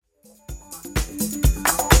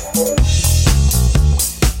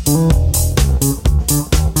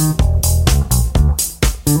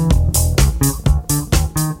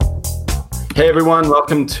everyone,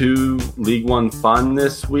 welcome to League One Fun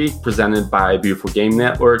this week, presented by Beautiful Game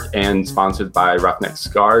Network and sponsored by Roughneck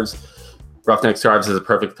Scarves. Roughneck Scarves is a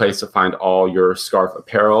perfect place to find all your scarf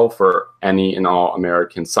apparel for any and all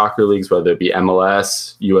American soccer leagues, whether it be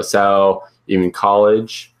MLS, USL, even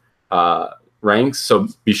college ranks. So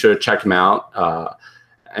be sure to check them out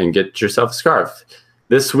and get yourself a scarf.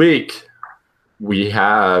 This week, we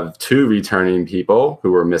have two returning people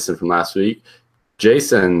who were missing from last week.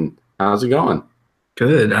 Jason, how's it going?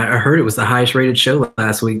 Good. I heard it was the highest rated show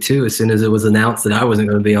last week, too, as soon as it was announced that I wasn't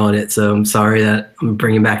going to be on it. So I'm sorry that I'm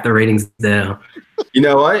bringing back the ratings down. You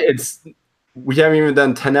know what? We haven't even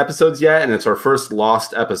done 10 episodes yet, and it's our first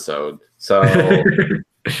lost episode. So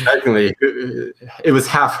technically, it was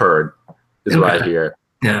half heard is what I hear.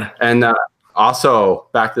 Yeah. And also,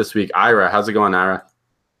 back this week, Ira. How's it going, Ira?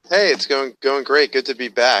 Hey, it's going great. Good to be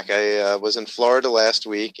back. I was in Florida last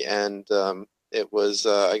week, and it was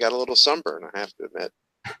I got a little sunburn, I have to admit.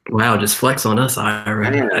 Wow, just flex on us, Ira.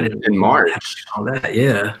 In March. All that,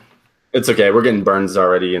 yeah. It's okay. We're getting burns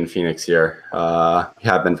already in Phoenix here.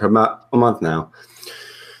 Have been for about a month now.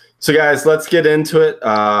 So, guys, let's get into it.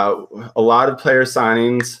 A lot of player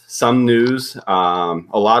signings, some news, a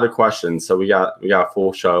lot of questions. So we got a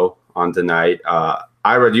full show on tonight.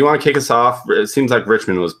 Ira, do you want to kick us off? It seems like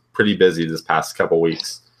Richmond was pretty busy this past couple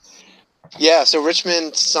weeks. Yeah, so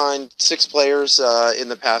Richmond signed 6 players in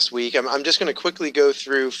the past week. I'm just going to quickly go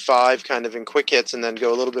through 5 kind of in quick hits and then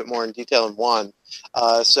go a little bit more in detail in one.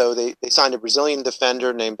 So they signed a Brazilian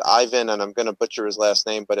defender named Ivan, and I'm going to butcher his last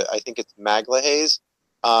name, but I think it's Magalhães.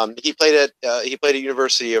 He played at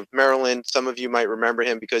University of Maryland. Some of you might remember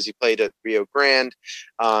him because he played at Rio Grande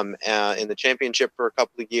in the championship for a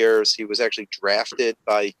couple of years. He was actually drafted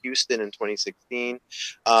by Houston in 2016,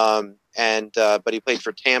 but he played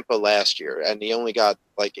for Tampa last year, and he only got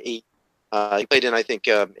like 8. He played in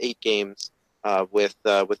 8 games with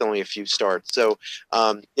only a few starts. So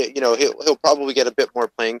he'll probably get a bit more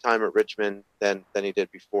playing time at Richmond than he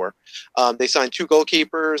did before. They signed 2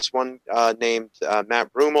 goalkeepers, one named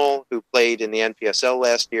Matt Brummel, who played in the NPSL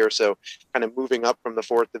last year, so kind of moving up from the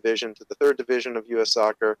 4th division to the 3rd division of U.S.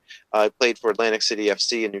 soccer. Played for Atlantic City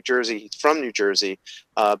FC in New Jersey. He's from New Jersey,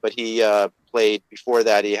 but he played before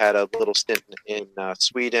that. He had a little stint in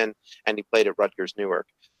Sweden, and he played at Rutgers Newark.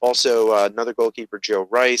 Also, another goalkeeper, Joe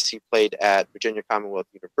Rice. He played at Virginia Commonwealth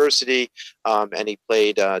University, and he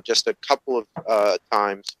played just a couple of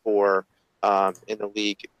times for in the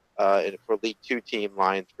league for League 2 team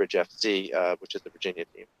Lionsbridge FC, which is the Virginia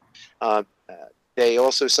team. They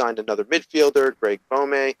also signed another midfielder, Greg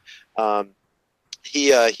Bome.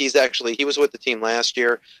 He was with the team last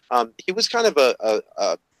year. He was kind of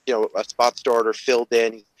a spot starter, filled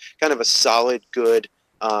in. He's kind of a solid, good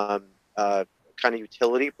kind of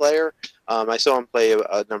utility player. I saw him play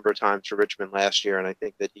a number of times for Richmond last year, and I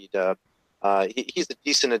think that he's a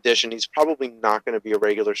decent addition. He's probably not going to be a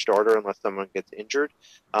regular starter unless someone gets injured,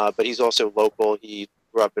 but he's also local. He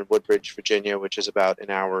grew up in Woodbridge, Virginia, which is about an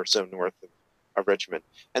hour or so north of Richmond.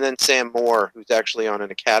 And then Sam Moore, who's actually on an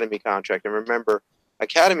academy contract. And remember,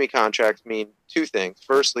 academy contracts mean 2 things.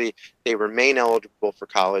 Firstly, they remain eligible for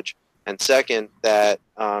college, and second, that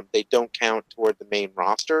they don't count toward the main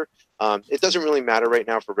roster. It doesn't really matter right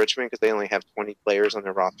now for Richmond because they only have 20 players on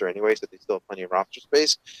their roster anyway, so they still have plenty of roster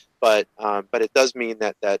space. But it does mean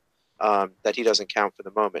that he doesn't count for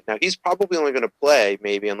the moment. Now, he's probably only going to play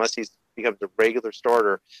maybe unless he becomes a regular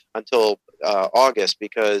starter until August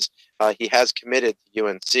because he has committed to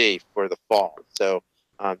UNC for the fall. So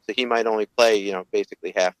he might only play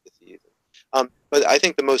basically half the season. But I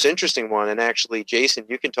think the most interesting one, and actually, Jason,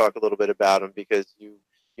 you can talk a little bit about him because you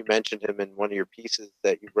mentioned him in one of your pieces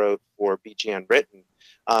that you wrote for BG Unwritten.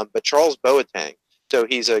 But Charles Boateng, so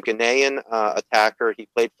he's a Ghanaian attacker. He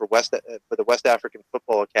played for the West African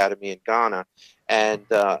Football Academy in Ghana, and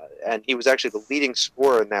he was actually the leading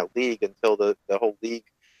scorer in that league until the whole league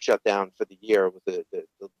shut down for the year. With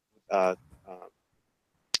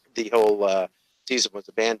the whole season was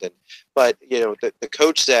abandoned. But the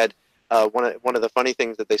coach said one of the funny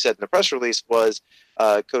things that they said in the press release was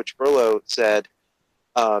Coach Burlow said.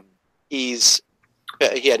 He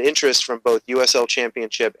had interest from both USL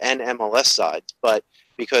Championship and MLS sides, but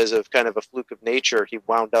because of kind of a fluke of nature, he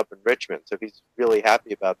wound up in Richmond. So he's really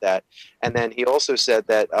happy about that. And then he also said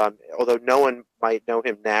that although no one might know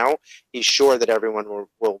him now, he's sure that everyone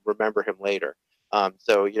will remember him later.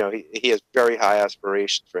 So, he has very high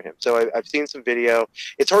aspirations for him. So I've seen some video.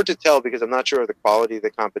 It's hard to tell because I'm not sure of the quality of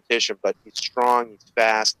the competition, but he's strong, he's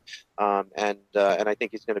fast, and I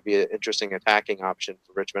think he's going to be an interesting attacking option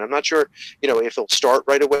for Richmond. I'm not sure, if he'll start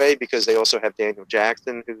right away because they also have Daniel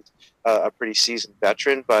Jackson, who's a pretty seasoned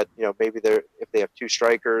veteran. But maybe if they have two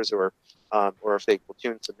strikers or if they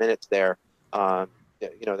platoon some minutes there,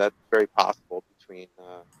 that's very possible between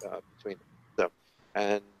them. So,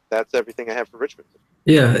 and that's everything I have for Richmond.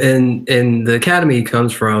 Yeah, and the academy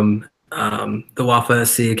comes from the Wafa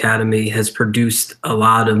SC Academy has produced a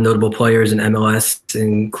lot of notable players in MLS,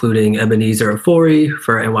 including Ebenezer Ofori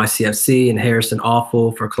for NYCFC and Harrison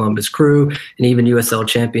Awful for Columbus Crew, and even USL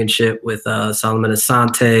Championship with Solomon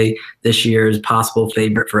Asante, this year's possible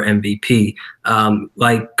favorite for MVP.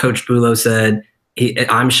 Like Coach Bulow said,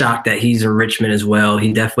 I'm shocked that he's in Richmond as well.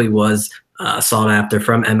 He definitely was sought after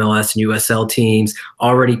from MLS and USL teams,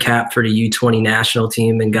 already capped for the U20 national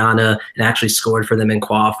team in Ghana and actually scored for them in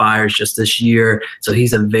qualifiers just this year. So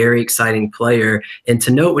he's a very exciting player. And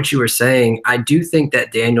to note what you were saying, I do think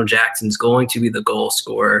that Daniel Jackson's going to be the goal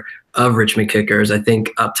scorer of Richmond Kickers. I think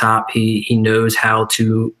up top, he knows how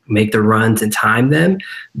to make the runs and time them.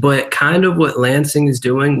 But kind of what Lansing is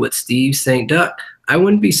doing with Steve St. Duck, I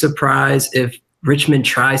wouldn't be surprised if Richmond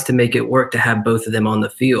tries to make it work to have both of them on the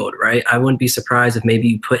field, right? I wouldn't be surprised if maybe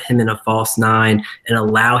you put him in a false nine and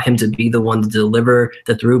allow him to be the one to deliver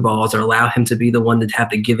the through balls, or allow him to be the one to have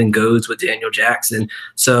the give and goes with Daniel Jackson.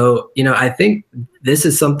 So, I think this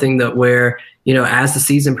is something that where, as the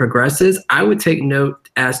season progresses, I would take note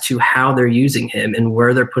as to how they're using him and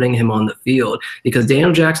where they're putting him on the field, because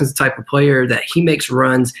Daniel Jackson's the type of player that he makes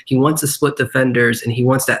runs, he wants to split defenders, and he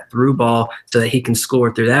wants that through ball so that he can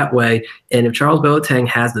score through that way. And if Charles Boateng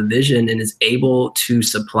has the vision and is able to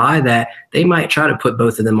supply that, they might try to put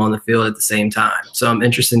both of them on the field at the same time. So I'm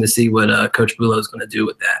interested to see what Coach Bulow is going to do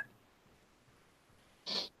with that.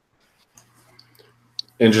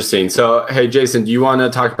 Interesting. So, hey, Jason, do you want to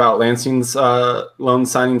talk about Lansing's loan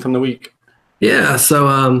signing from the week? Yeah, so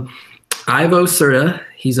Ivo Serta,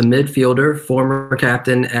 he's a midfielder, former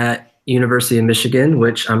captain at University of Michigan,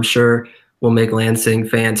 which I'm sure will make Lansing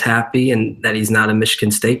fans happy, and that he's not a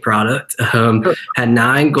Michigan State product. Had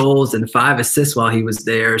 9 goals and 5 assists while he was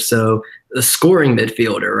there, so a scoring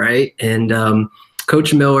midfielder, right? And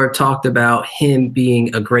Coach Miller talked about him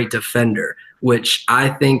being a great defender, which I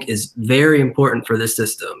think is very important for this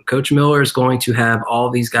system. Coach Miller is going to have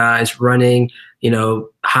all these guys running,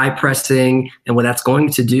 high pressing, and what that's going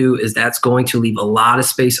to do is that's going to leave a lot of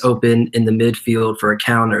space open in the midfield for a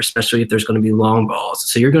counter, especially if there's going to be long balls.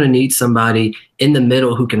 So you're going to need somebody in the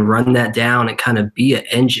middle who can run that down and kind of be an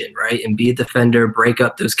engine, right? And be a defender, break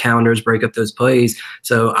up those counters, break up those plays.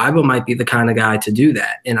 So Ivo might be the kind of guy to do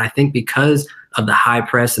that. And I think because of the high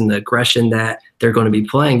press and the aggression that they're going to be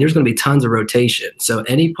playing, there's going to be tons of rotation. So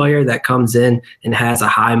any player that comes in and has a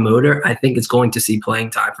high motor, I think is going to see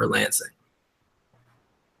playing time for Lansing.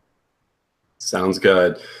 Sounds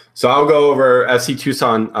good. So I'll go over FC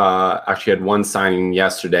Tucson. Actually had one signing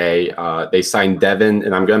yesterday. They signed Devin,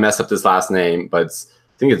 and I'm going to mess up this last name, but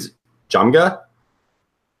I think it's Jamga.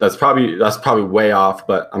 That's probably way off,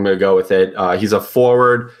 but I'm going to go with it. He's a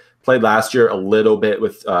forward. Played last year a little bit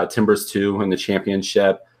with Timbers 2 in the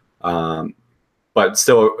championship, but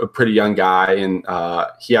still a pretty young guy. And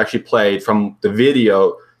he actually played, from the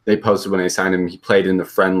video they posted when they signed him, he played in the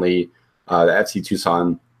friendly that FC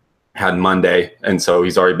Tucson had Monday. And so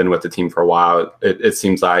he's already been with the team for a while, it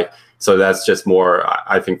seems like. So that's just more,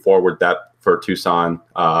 I think, forward depth for Tucson.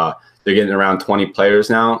 They're getting around 20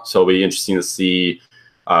 players now, so it'll be interesting to see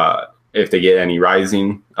if they get any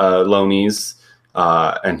rising loanees.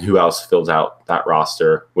 And who else fills out that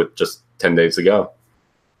roster with just 10 days to go.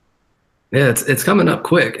 Yeah, it's coming up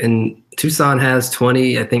quick. And Tucson has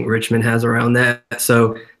 20. I think Richmond has around that.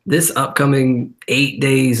 So this upcoming 8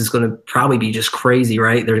 days is going to probably be just crazy,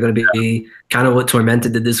 right? They're going to be kind of what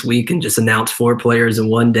Tormenta did this week and just announce 4 players in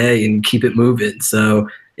one day and keep it moving. So,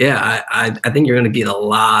 yeah, I think you're going to get a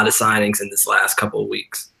lot of signings in this last couple of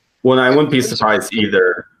weeks. Well, I wouldn't be surprised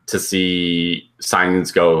either to see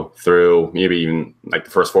signings go through maybe even like the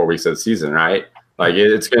first 4 weeks of the season, right? Like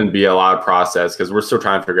it's going to be a lot of process because we're still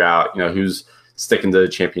trying to figure out, who's sticking to the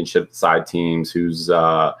championship side teams, who's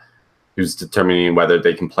determining whether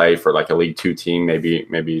they can play for like a League 2 team.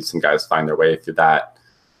 Maybe some guys find their way through that.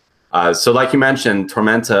 So like you mentioned,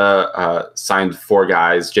 Tormenta signed 4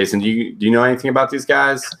 guys. Jason, do you know anything about these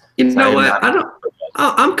guys? You know what?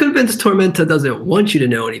 I'm convinced Tormenta doesn't want you to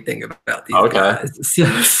know anything about these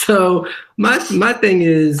guys. So my thing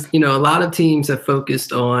is, a lot of teams have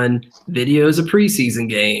focused on videos of preseason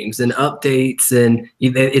games and updates, and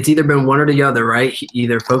it's either been one or the other, right?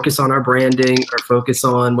 Either focus on our branding or focus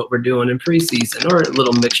on what we're doing in preseason, or a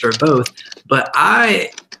little mixture of both. But I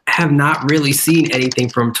have not really seen anything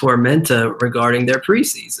from Tormenta regarding their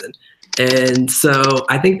preseason. And so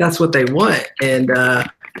I think that's what they want. And,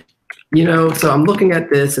 so I'm looking at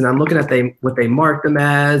this and I'm looking at what they marked them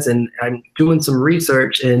as, and I'm doing some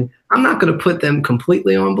research, and I'm not going to put them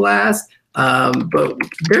completely on blast, but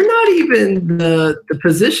they're not even the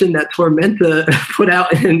position that Tormenta put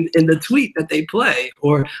out in the tweet that they play,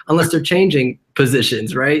 or unless they're changing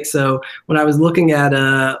positions, right? So when I was looking at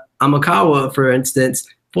Amakawa, for instance,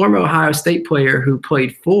 former Ohio State player who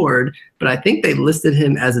played forward, but I think they listed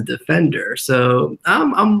him as a defender. So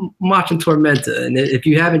I'm watching Tormenta. And if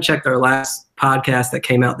you haven't checked our last podcast that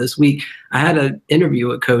came out this week, I had an interview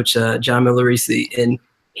with Coach John Millerisi, and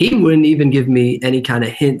he wouldn't even give me any kind of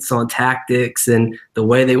hints on tactics and the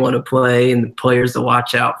way they want to play and the players to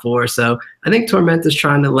watch out for. So I think Tormenta's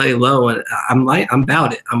trying to lay low, and I'm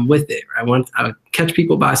about it. I'm with it. I catch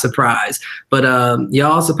people by surprise. But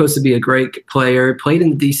y'all supposed to be a great player. Played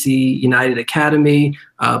in the DC United Academy.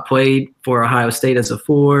 Played for Ohio State as a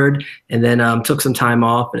forward, and then took some time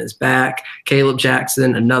off and is back. Caleb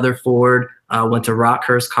Jackson, another forward. Went to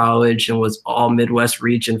Rockhurst College and was all Midwest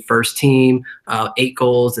region first team, 8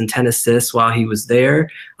 goals and 10 assists while he was there.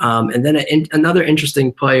 And then another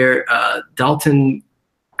interesting player, Dalton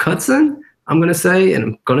Cutson, I'm going to say, and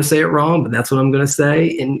I'm going to say it wrong, but that's what I'm going to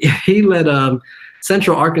say. And he led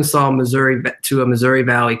Central Arkansas, Missouri to a Missouri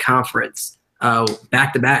Valley Conference,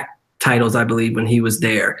 back-to-back titles, I believe, when he was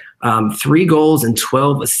there. 3 goals and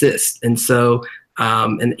 12 assists. And so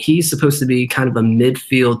and he's supposed to be kind of a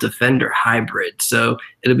midfield defender hybrid. So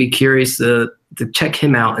it'll be curious to check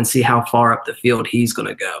him out and see how far up the field he's going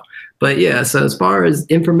to go. But yeah, so as far as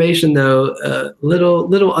information though,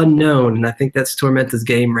 little unknown. And I think that's Tormenta's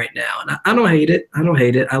game right now. And I don't hate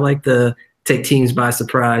it. I like to take teams by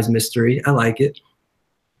surprise mystery. I like it.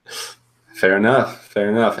 Fair enough.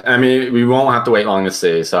 I mean, we won't have to wait long to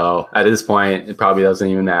see. So at this point, it probably doesn't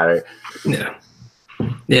even matter.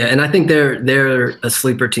 Yeah, and I think they're a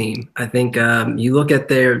sleeper team. I think you look at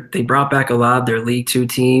they brought back a lot of their League Two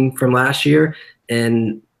team from last year,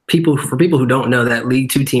 and for people who don't know, that League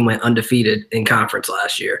Two team went undefeated in conference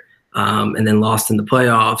last year, and then lost in the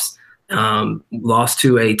playoffs, lost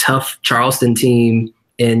to a tough Charleston team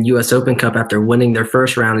in U.S. Open Cup after winning their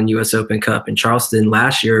first round in U.S. Open Cup. And Charleston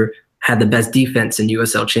last year had the best defense in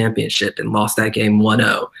USL Championship and lost that game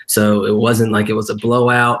 1-0. So it wasn't like it was a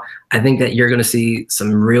blowout. I think that you're going to see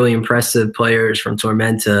some really impressive players from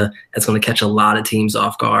Tormenta that's going to catch a lot of teams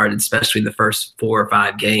off guard, especially the first 4 or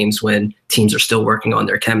 5 games when teams are still working on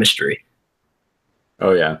their chemistry.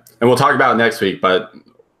 Oh, yeah. And we'll talk about it next week, but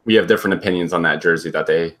we have different opinions on that jersey that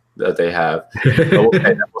they have. So we'll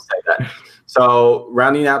say that. So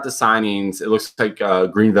rounding out the signings, it looks like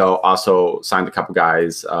Greenville also signed a couple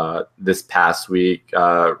guys this past week.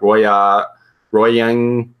 Royang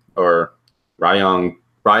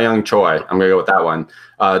Choi. I'm gonna go with that one.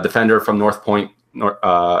 Defender from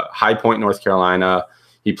High Point, North Carolina.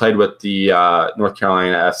 He played with the North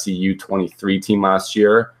Carolina FC U23 team last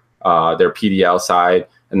year, their PDL side,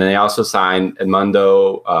 and then they also signed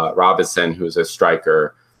Edmundo Robinson, who's a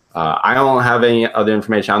striker. I don't have any other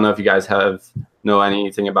information. I don't know if you guys know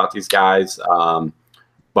anything about these guys,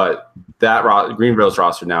 but that Greenville's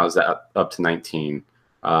roster now is up to 19.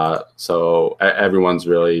 So everyone's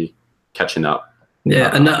really catching up.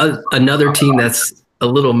 Yeah, another team that's a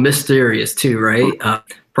little mysterious too, right?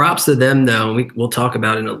 Props to them, though. We'll talk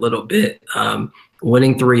about it in a little bit.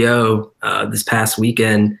 Winning 3-0 this past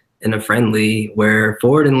weekend in a friendly where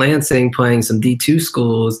Ford and Lansing playing some D2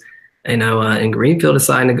 schools, and Greenfield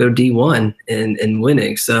deciding to go D1 and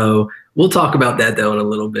winning. So we'll talk about that, though, in a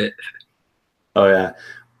little bit. Oh, yeah.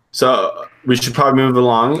 So we should probably move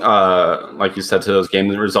along, like you said, to those game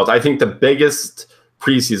results. I think the biggest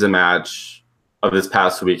preseason match of this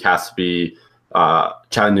past week has to be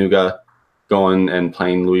Chattanooga going and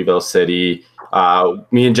playing Louisville City.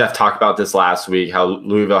 Me and Jeff talked about this last week, how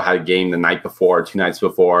Louisville had a game the night before, 2 nights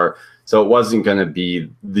before. So it wasn't going to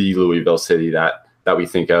be the Louisville City that we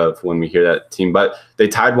think of when we hear that team. But they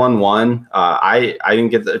tied 1-1. I didn't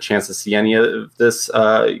get a chance to see any of this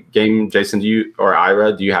game. Jason,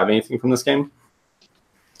 Ira, do you have anything from this game?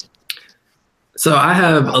 So I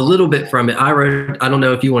have a little bit from it. Ira, I don't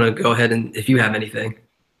know if you want to go ahead and if you have anything.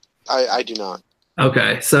 I do not.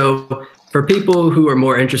 Okay. So For people who are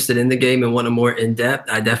more interested in the game and want a more in-depth,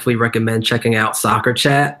 I definitely recommend checking out Soccer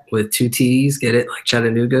Chat with 2 T's. Get it, like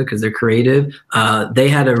Chattanooga, because they're creative. They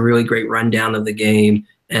had a really great rundown of the game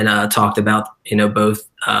and talked about both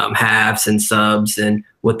halves and subs and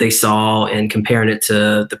what they saw and comparing it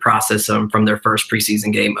to the process from their first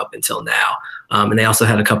preseason game up until now. And they also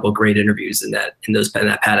had a couple of great interviews in that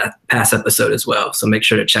past episode as well. So make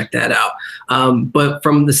sure to check that out. But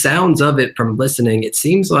from the sounds of it, from listening, it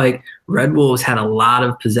seems like Red Wolves had a lot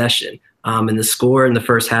of possession. And the score in the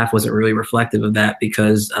first half wasn't really reflective of that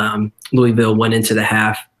because Louisville went into the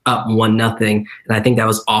half up 1-0, and I think that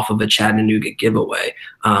was off of a Chattanooga giveaway.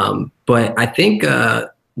 But I think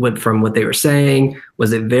from what they were saying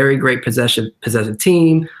was a very great possessive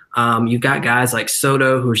teteam. You've got guys like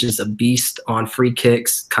Soto, who's just a beast on free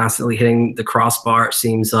kicks, constantly hitting the crossbar, it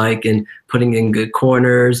seems like, and putting in good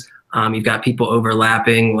corners. You've got people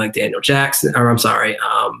overlapping like Daniel Jackson, or I'm sorry,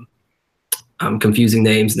 I'm confusing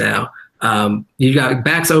names now. You got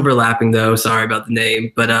backs overlapping though. Sorry about the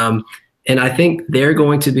name, but and I think they're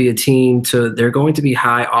going to be a team they're going to be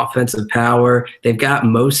high offensive power. They've got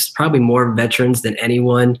probably more veterans than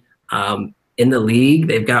anyone in the league.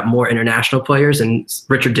 They've got more international players, and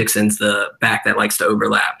Richard Dixon's the back that likes to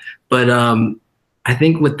overlap. But I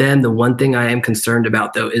think with them, the one thing I am concerned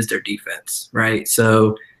about though is their defense, right?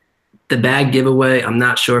 So the bag giveaway, I'm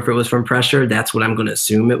not sure if it was from pressure. That's what I'm going to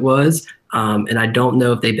assume it was. And I don't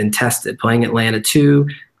know if they've been tested. Playing Atlanta 2,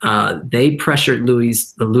 they pressured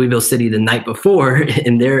Louisville City the night before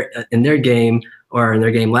in their game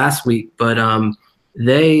last week, but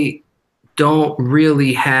they don't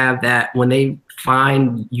really have that when they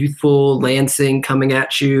find youthful Lansing coming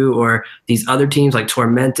at you or these other teams like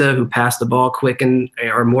Tormenta who pass the ball quick and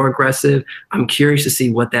are more aggressive. I'm curious to see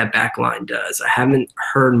what that back line does. I haven't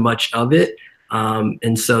heard much of it,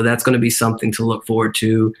 and so that's going to be something to look forward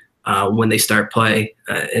to when they start play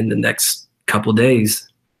in the next couple days.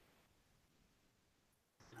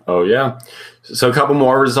 Oh, yeah. So a couple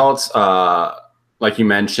more results. Like you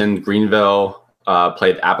mentioned, Greenville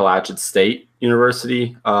played Appalachian State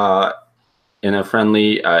University in a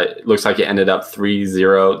friendly. It looks like it ended up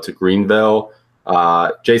 3-0 to Greenville.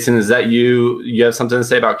 Jason, is that you? You have something to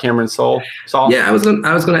say about Cameron Saul? Yeah, I was going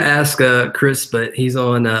to ask Chris, but he's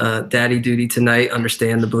on daddy duty tonight,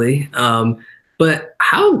 understandably. But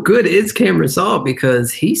how good is Cameron Saul?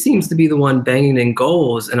 Because he seems to be the one banging in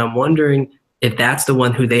goals, and I'm wondering if that's the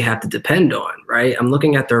one who they have to depend on, right? I'm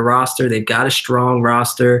looking at their roster. They've got a strong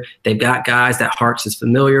roster. They've got guys that Hartz is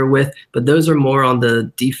familiar with, but those are more on the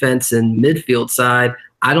defense and midfield side.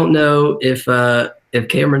 I don't know if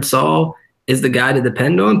Cameron Saul is the guy to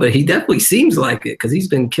depend on, but he definitely seems like it because he's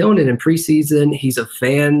been killing it in preseason. He's a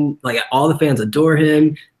fan. Like, all the fans adore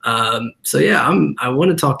him. So, yeah, I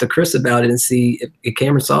want to talk to Chris about it and see if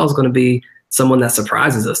Cameron Saul is going to be someone that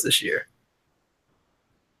surprises us this year.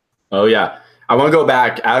 Oh, yeah. I want to go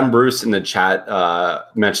back. Adam Bruce in the chat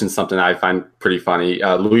mentioned something I find pretty funny.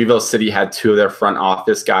 Louisville City had 2 of their front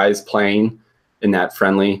office guys playing in that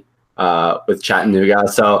friendly with Chattanooga.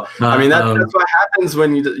 So, I mean, that's what happens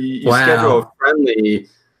when you schedule a friendly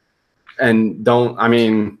and don't, I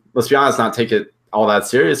mean, let's be honest, not take it all that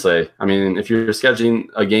seriously. I mean, if you're scheduling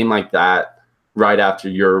a game like that right after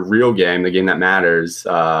your real game, the game that matters,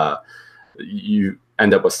 you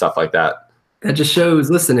end up with stuff like that. That just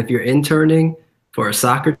shows, listen, if you're interning for a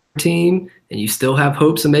soccer team and you still have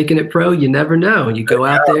hopes of making it pro, you never know. You go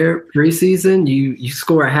out there preseason, you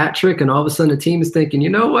score a hat trick, and all of a sudden the team is thinking, you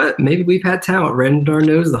know what? Maybe we've had talent right under our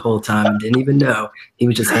nose the whole time and didn't even know. He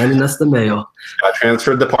was just handing us the mail. Got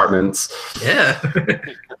transferred departments. Yeah.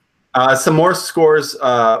 Some more scores.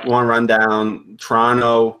 One rundown.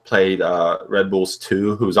 Toronto played Red Bulls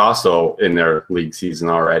 2, who's also in their league season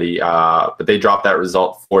already, but they dropped that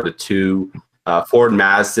result 4-2. Ford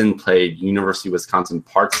Madison played University of Wisconsin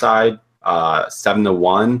Parkside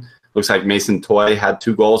 7-1. Looks like Mason Toy had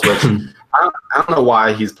 2 goals, which I don't know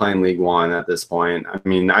why he's playing League One at this point. I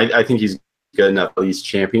mean, I think he's good enough at least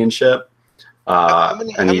championship. How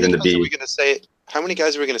many guys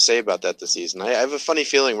are we going to say about that this season? I have a funny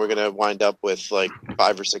feeling we're going to wind up with like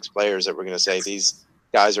 5 or 6 players that we're going to say these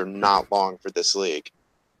guys are not long for this league.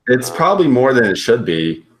 It's probably more than it should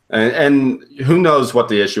be. And who knows what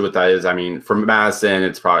the issue with that is. I mean, for Madison,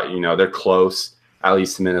 it's probably, they're close, at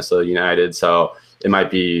least to Minnesota United. So it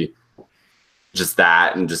might be just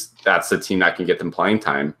that, and just that's the team that can get them playing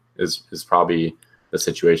time is probably the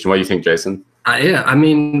situation. What do you think, Jason? Yeah, I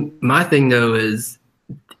mean, my thing, though, is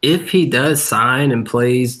if he does sign and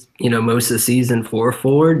plays, most of the season for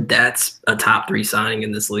Ford, that's a top 3 signing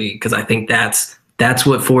in this league because I think that's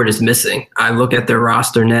what Ford is missing. I look at their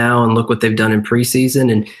roster now and look what they've done in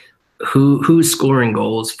preseason, and who's scoring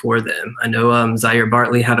goals for them. I know Zaire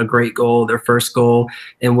Bartley had a great goal, their first goal.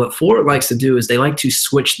 And what Ford likes to do is they like to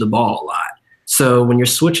switch the ball a lot. So when you're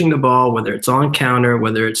switching the ball, whether it's on counter,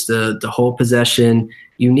 whether it's the whole possession,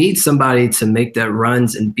 you need somebody to make that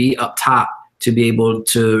runs and be up top to be able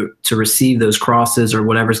to receive those crosses or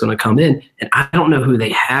whatever's going to come in. And I don't know who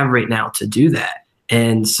they have right now to do that.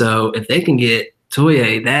 And so if they can get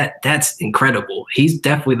Toye, that's incredible. He's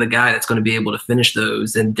definitely the guy that's going to be able to finish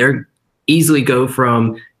those. And they're easily go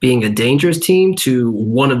from being a dangerous team to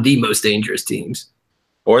one of the most dangerous teams.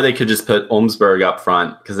 Or they could just put Olmsberg up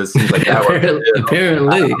front because it seems like that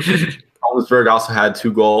apparently. Olmsberg also had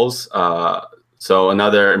 2 goals. So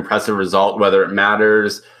another impressive result, whether it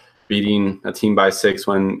matters, beating a team by 6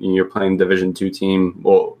 when you're playing Division II team,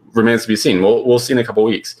 well, remains to be seen. We'll see in a couple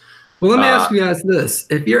weeks. Well, let me ask you guys this.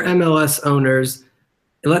 If you're MLS owners,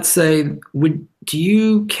 let's say, do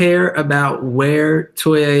you care about where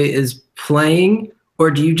Toye is playing, or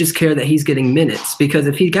do you just care that he's getting minutes? Because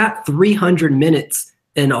if he got 300 minutes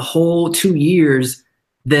in a whole 2 years,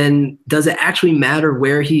 then does it actually matter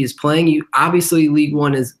where he is playing? Obviously, League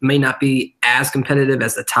One may not be as competitive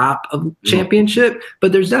as the top of Championship,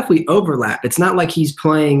 but there's definitely overlap. It's not like he's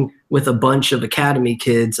playing with a bunch of academy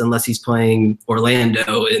kids unless he's playing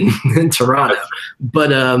Orlando and Toronto.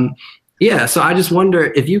 But yeah, so I just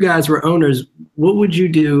wonder, if you guys were owners, what would you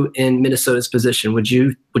do in Minnesota's position? Would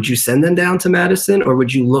you send them down to Madison, or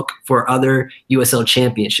would you look for other USL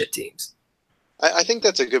Championship teams? I think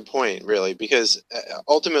that's a good point, really, because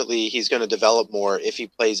ultimately he's going to develop more if he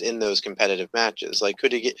plays in those competitive matches. Like,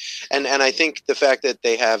 could he get? And I think the fact that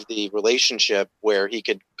they have the relationship where he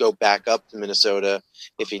could go back up to Minnesota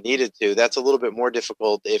if he needed to, that's a little bit more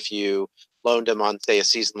difficult if you loaned him on, say, a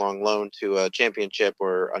season-long loan to a championship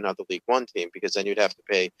or another League One team, because then you'd have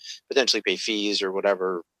to potentially pay fees or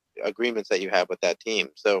whatever agreements that you have with that team.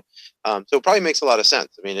 So it probably makes a lot of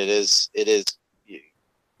sense. I mean, it is.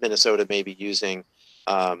 Minnesota may be using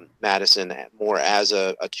Madison more as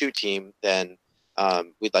a 2 team than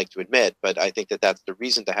we'd like to admit, but I think that that's the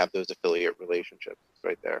reason to have those affiliate relationships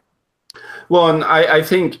right there. Well, and I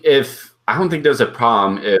don't think there's a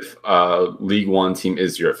problem if a League One team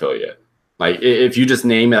is your affiliate. Like, if you just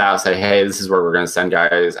name it out and say, hey, this is where we're going to send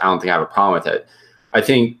guys, I don't think I have a problem with it. I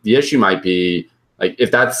think the issue might be, like, if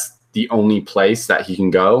that's the only place that he can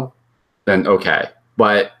go, then okay.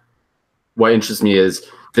 But what interests me is,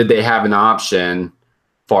 did they have an option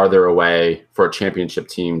farther away for a championship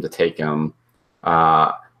team to take him?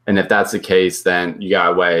 And if that's the case, then you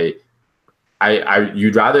got to weigh.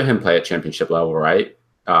 You'd rather him play at championship level, right?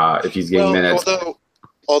 If he's getting minutes.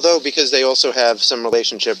 Although, because they also have some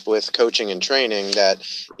relationship with coaching and training, that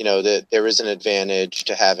that there is an advantage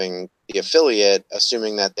to having the affiliate,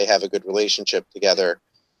 assuming that they have a good relationship together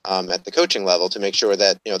at the coaching level, to make sure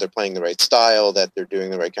that they're playing the right style, that they're doing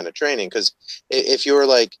the right kind of training. Because if you're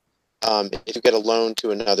like, if you get a loan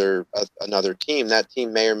to another team, that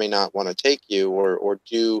team may or may not want to take you or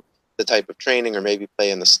do the type of training, or maybe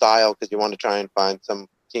play in the style, because you want to try and find some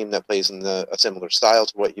team that plays in a similar style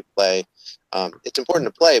to what you play. It's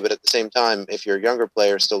important to play, but at the same time, if you're a younger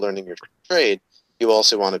player still learning your trade, you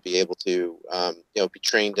also want to be able to be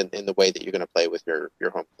trained in the way that you're going to play with your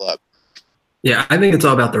home club. Yeah, I think it's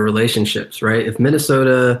all about the relationships, right? If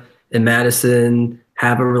Minnesota and Madison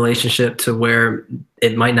have a relationship to where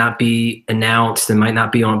it might not be announced and might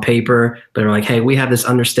not be on paper, but are like, hey, we have this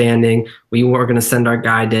understanding. We were going to send our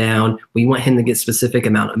guy down. We want him to get specific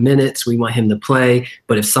amount of minutes. We want him to play.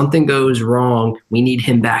 But if something goes wrong, we need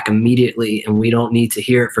him back immediately, and we don't need to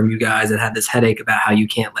hear it from you guys that have this headache about how you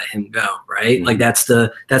can't let him go, right? Mm-hmm. Like, that's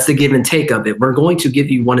the give and take of it. We're going to give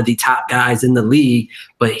you one of the top guys in the league,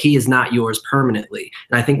 but he is not yours permanently.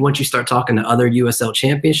 And I think once you start talking to other USL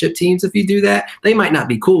Championship teams, if you do that, they might not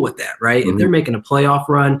be cool with that, right? Mm-hmm. If they're making a playoff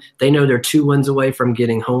run, they know they're 2 wins away from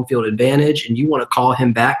getting home field advantage, and you want to call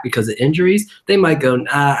him back because of injuries, they might go,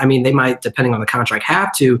 they might, depending on the contract,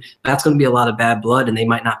 have to. That's going to be a lot of bad blood, and they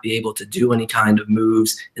might not be able to do any kind of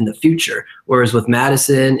moves in the future. Whereas with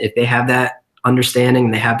Madison, if they have that understanding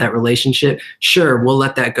and they have that relationship, sure, we'll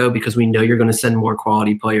let that go because we know you're going to send more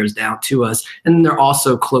quality players down to us. And they're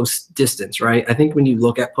also close distance, right? I think when you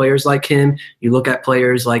look at players like him, you look at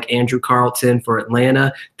players like Andrew Carleton for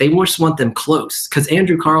Atlanta, they just want them close, because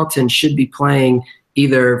Andrew Carleton should be playing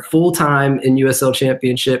either full-time in USL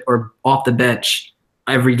Championship or off the bench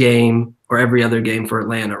every game or every other game for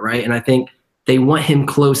Atlanta, right? And I think they want him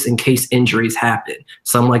close in case injuries happen.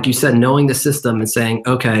 So, like you said, knowing the system and saying,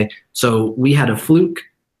 okay, so we had a fluke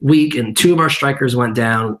week and 2 of our strikers went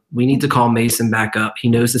down. We need to call Mason back up. He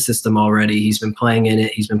knows the system already. He's been playing in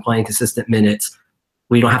it. He's been playing consistent minutes.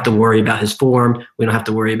 we don't have to worry about his form. We don't have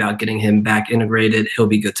to worry about getting him back integrated. He'll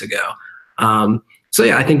be good to go. So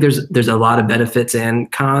yeah, I think there's a lot of benefits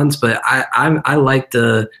and cons, but I like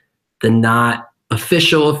the not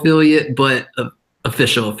official affiliate, but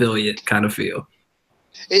official affiliate kind of feel.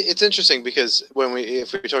 It's interesting because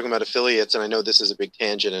if we're talking about affiliates, and I know this is a big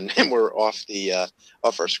tangent, and we're off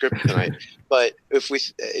our script tonight, but if we,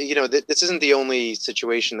 this isn't the only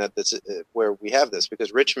situation that where we have this,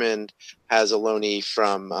 because Richmond has a loanee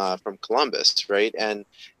from Columbus, right? And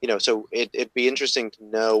so it'd be interesting to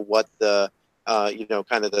know what the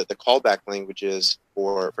kind of the callback language is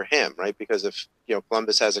for him, right? Because if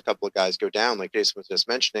Columbus has a couple of guys go down, like Jason was just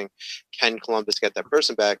mentioning, can Columbus get that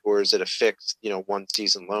person back, or is it a fixed 1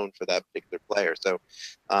 season loan for that particular player? So,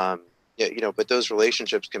 but those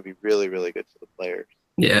relationships can be really, really good for the players.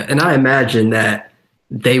 Yeah, and I imagine that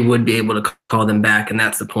they would be able to call them back, and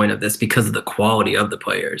that's the point of this because of the quality of the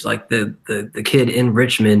players. Like the kid in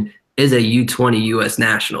Richmond is a U20 U.S.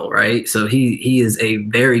 national, right? So he is a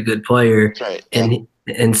very good player. That's right.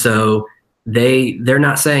 And so they're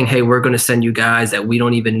not saying, hey, we're going to send you guys that we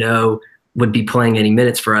don't even know would be playing any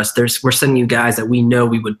minutes for us. We're sending you guys that we know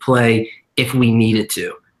we would play if we needed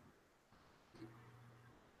to.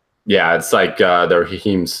 Yeah, it's like the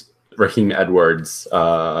Raheem Edwards.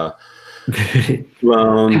 I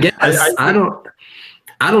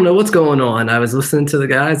don't know what's going on. I was listening to the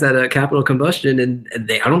guys at Capital Combustion, and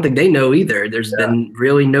I don't think they know either. There's been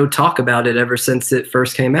really no talk about it ever since it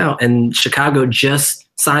first came out. And Chicago just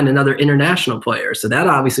signed another international player. So that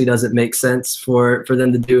obviously doesn't make sense for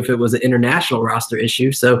them to do if it was an international roster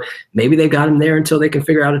issue. So maybe they got him there until they can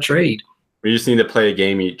figure out a trade. We just need to play a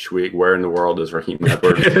game each week. Where in the world is Raheem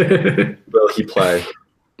Edwards? Will he play?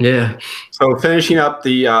 Yeah. So finishing up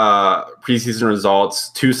the preseason results,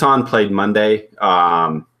 Tucson played Monday.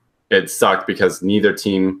 It sucked because neither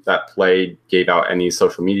team that played gave out any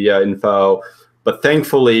social media info. But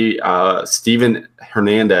thankfully, Steven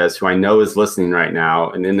Hernandez, who I know is listening right now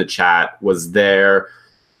and in the chat, was there,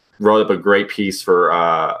 wrote up a great piece for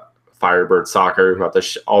Firebird Soccer, who I have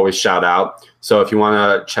to always shout out. So if you want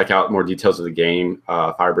to check out more details of the game,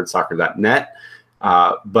 firebirdsoccer.net.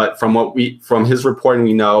 But from his reporting,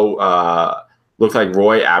 we know looked like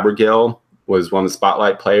Roy Abergill was one of the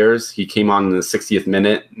spotlight players. He came on in the 60th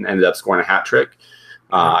minute and ended up scoring a hat trick.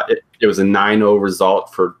 It was a 9-0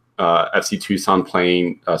 result for FC Tucson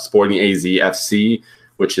playing Sporting AZ FC,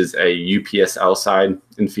 which is a UPSL side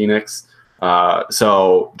in Phoenix.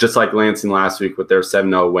 So just like Lansing last week with their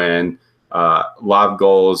 7-0 win, a lot of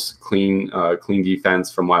goals, clean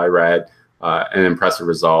defense from what I read. An impressive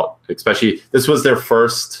result, especially this was their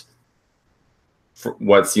first,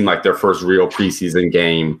 what seemed like their first real preseason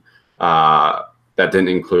game that didn't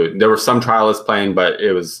include. There were some trialists playing, but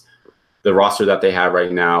it was the roster that they have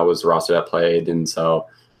right now was the roster that played, and so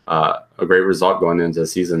a great result going into the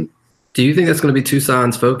season. Do you think that's going to be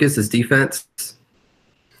Tucson's focus, is defense?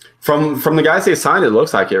 From the guys they signed, it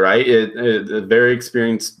looks like it, right? A very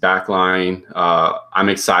experienced back line. I'm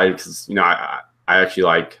excited because I actually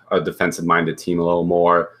like a defensive-minded team a little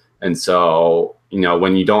more. And so,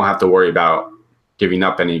 when you don't have to worry about giving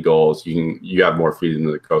up any goals, you have more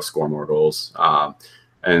freedom to go score more goals.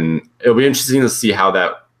 And it'll be interesting to see how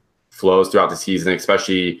that flows throughout the season,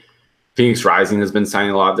 especially Phoenix Rising has been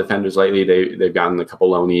signing a lot of defenders lately. They've gotten a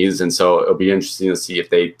couple loanees. And so it'll be interesting to see if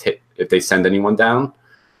they send anyone down.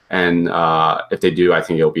 And if they do, I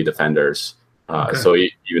think it'll be defenders. So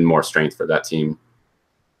even more strength for that team.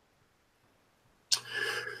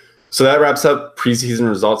 So that wraps up preseason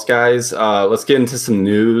results, guys. Let's get into some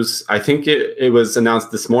news. I think it was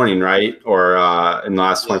announced this morning, right? Or in the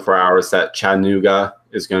last 24 hours that Chattanooga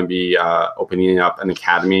is going to be opening up an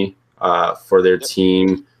academy for their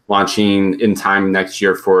team, launching in time next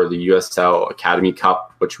year for the USL Academy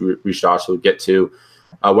Cup, which we should also get to.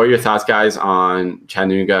 What are your thoughts, guys, on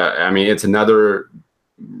Chattanooga? I mean, it's another,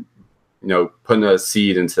 putting a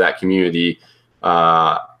seed into that community.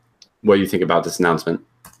 What do you think about this announcement?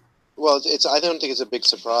 Well, I don't think it's a big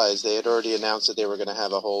surprise. They had already announced that they were going to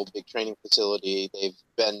have a whole big training facility. They've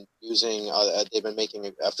been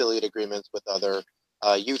making affiliate agreements with other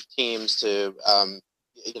youth teams to,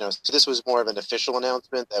 so this was more of an official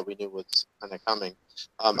announcement that we knew was kind of coming.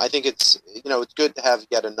 I think it's good to have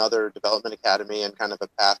yet another development academy and kind of a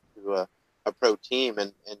path to a pro team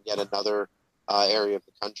and yet another area of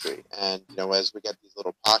the country. And, as we get these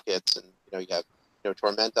little pockets and, you have,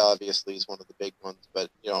 Tormenta obviously is one of the big ones, but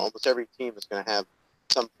almost every team is going to have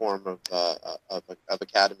some form of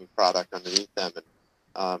academy product underneath them,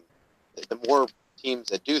 and the more teams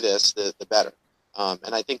that do this, the better.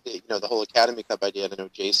 And I think that the whole Academy Cup idea. I know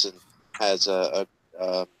Jason has a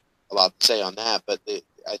a lot to say on that, but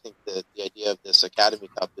I think the idea of this Academy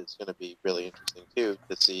Cup is going to be really interesting too,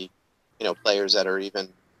 to see, players that are even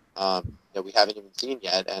that we haven't even seen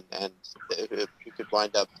yet, and if we could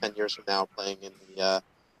wind up 10 years from now playing in the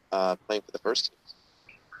playing for the first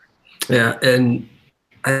team. Yeah, and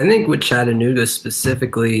I think with Chattanooga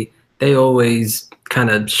specifically, they always kind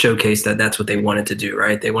of showcase that that's what they wanted to do,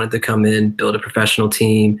 right? They wanted to come in, build a professional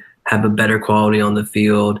team, have a better quality on the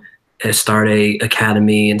field, and start a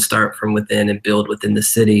academy and start from within and build within the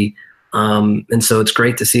city. And so it's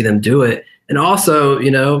great to see them do it. And also,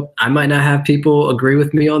 I might not have people agree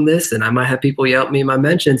with me on this, and I might have people yell at me in my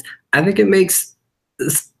mentions. I think it makes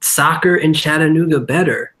soccer in Chattanooga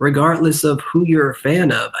better, regardless of who you're a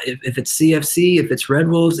fan of. If it's CFC, if it's Red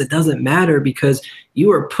Wolves, it doesn't matter because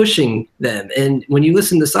you are pushing them. And when you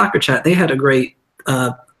listen to Soccer Chat, they had a great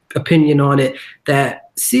opinion on it,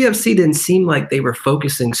 that CFC didn't seem like they were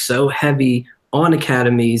focusing so heavy on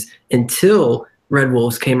academies until Red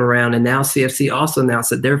Wolves came around, and now CFC also announced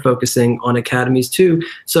that they're focusing on academies too.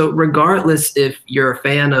 So regardless if you're a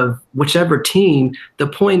fan of whichever team, the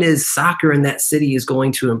point is soccer in that city is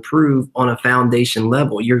going to improve on a foundation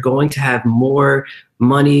level. You're going to have more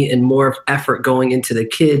money and more effort going into the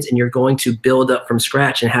kids, and you're going to build up from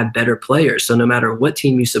scratch and have better players. So no matter what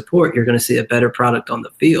team you support, you're going to see a better product on the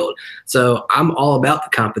field. So I'm all about the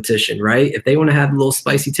competition, right? If they want to have little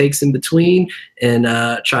spicy takes in between and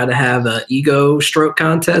try to have an ego stroke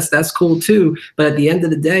contest, that's cool too. But at the end of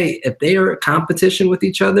the day, if they are in competition with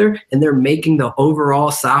each other and they're making the overall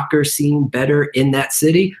soccer scene better in that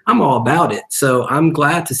city, I'm all about it. So I'm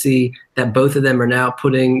glad to see that both of them are now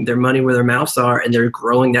putting their money where their mouths are, and they're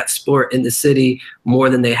growing that sport in the city more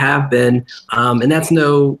than they have been. And that's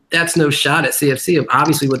no shot at CFC.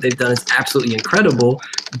 Obviously, what they've done is absolutely incredible.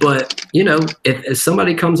 But, if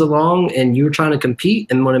somebody comes along and you're trying to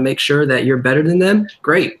compete and want to make sure that you're better than them,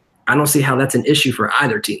 great. I don't see how that's an issue for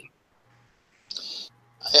either team.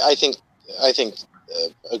 I think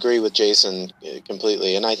agree with Jason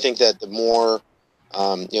completely. And I think that the more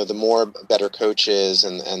the more better coaches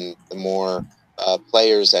and the more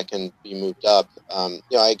players that can be moved up.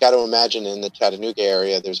 I got to imagine in the Chattanooga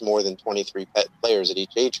area, there's more than 23 players at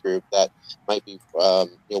each age group that might be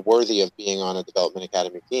worthy of being on a development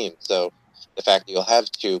academy team. So the fact that you'll have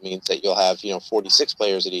two means that you'll have 46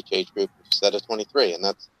 players at each age group instead of 23, and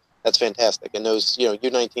that's fantastic. And those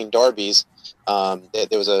U19 derbies, there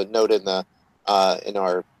was a note in the in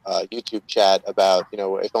our YouTube chat about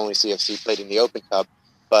if only CFC played in the Open Cup,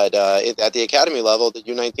 but at the academy level, the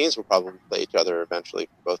U19s will probably play each other eventually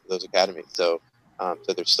for both of those academies. So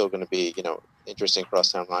there's still going to be interesting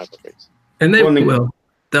crosstown rivalries. And they will.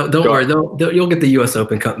 Don't worry. You'll get the U.S.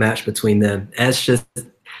 Open Cup match between them. It's just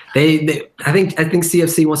I think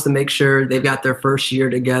CFC wants to make sure they've got their first year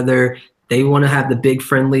together. They want to have the big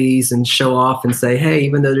friendlies and show off and say, hey,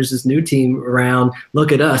 even though there's this new team around,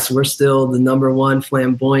 look at us. We're still the number one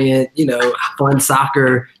flamboyant, fun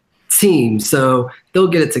soccer team. So they'll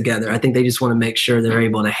get it together. I think they just want to make sure they're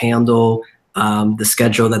able to handle the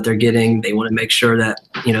schedule that they're getting. They want to make sure that,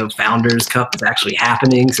 Founders Cup is actually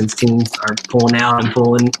happening, since teams are pulling out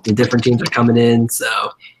and different teams are coming in.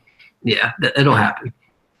 So, yeah, it'll happen.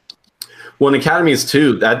 Well, in academies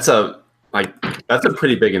too, that's a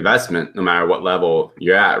pretty big investment no matter what level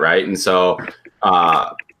you're at, right? And so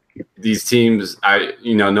these teams,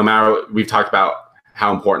 no matter, we've talked about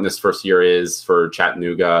how important this first year is for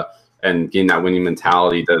Chattanooga and getting that winning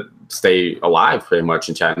mentality to stay alive pretty much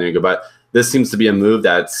in Chattanooga. But this seems to be a move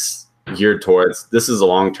that's geared towards, this is a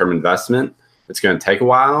long-term investment. It's going to take a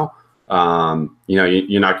while.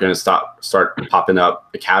 You're not going to start popping up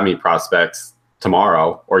academy prospects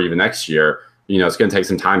tomorrow or even next year. It's going to take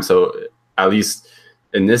some time. So at least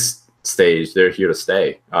in this stage, they're here to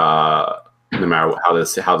stay, no matter how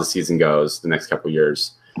the season goes the next couple of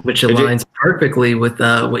years. Which aligns perfectly with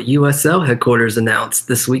what USL headquarters announced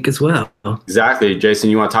this week as well. Exactly. Jason,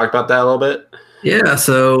 you want to talk about that a little bit? Yeah,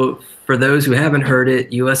 so for those who haven't heard it,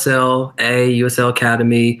 USL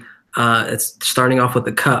Academy, it's starting off with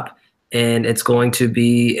the Cup, and it's going to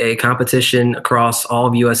be a competition across all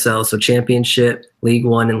of USL, so Championship, League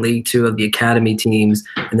One, and League Two of the Academy teams,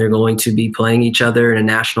 and they're going to be playing each other in a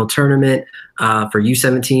national tournament for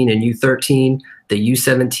U17 and U13. The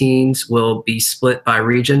U17s will be split by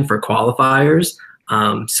region for qualifiers.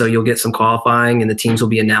 So you'll get some qualifying, and the teams will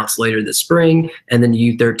be announced later this spring. And then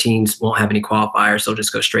the U13s won't have any qualifiers; they'll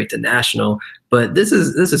just go straight to national. But this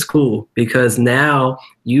is cool because now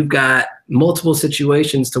you've got multiple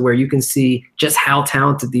situations to where you can see just how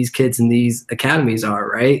talented these kids in these academies are.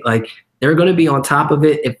 Right, like they're going to be on top of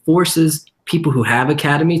it. It forces people who have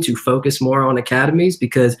academy to focus more on academies,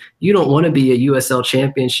 because you don't want to be a USL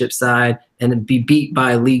championship side and be beat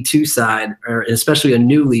by a League Two side, or especially a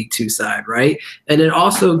new League Two side, right? And it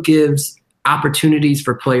also gives opportunities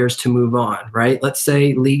for players to move on, right? Let's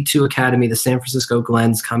say League Two Academy, the San Francisco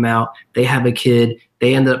Glens come out, they have a kid,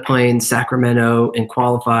 they ended up playing Sacramento in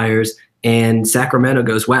qualifiers, and Sacramento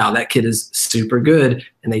goes, wow, that kid is super good.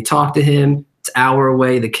 And they talk to him. It's an hour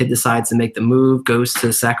away. The kid decides to make the move, goes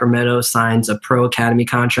to Sacramento, signs a pro academy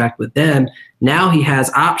contract with them. Now he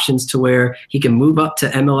has options to where he can move up to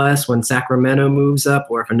MLS when Sacramento moves up,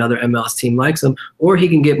 or if another MLS team likes him, or he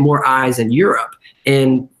can get more eyes in Europe.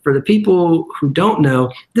 And for the people who don't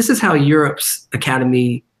know, this is how Europe's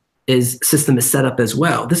academy system is set up as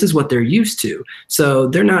well. This is what they're used to. So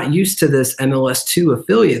they're not used to this MLS2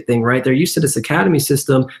 affiliate thing, right? They're used to this academy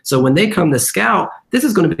system. So when they come to scout, this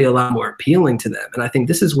is going to be a lot more appealing to them. And I think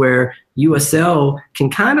this is where USL can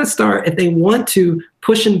kind of start, if they want to,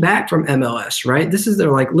 pushing back from MLS, right? This is, they're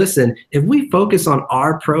like, listen, if we focus on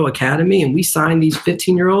our pro academy and we sign these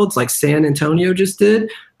 15-year-olds like San Antonio just did,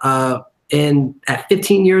 and at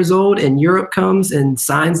 15 years old, and Europe comes and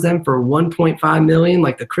signs them for 1.5 million,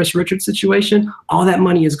 like the Chris Richards situation, all that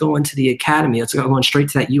money is going to the academy. It's going straight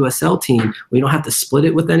to that USL team. We don't have to split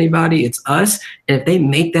it with anybody. It's us. And if they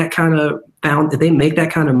make that kind of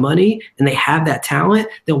money and they have that talent,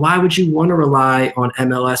 then why would you want to rely on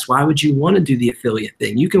MLS? Why would you want to do the affiliate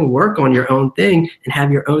thing? You can work on your own thing and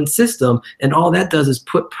have your own system. And all that does is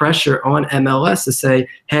put pressure on MLS to say,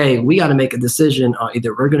 hey, we got to make a decision.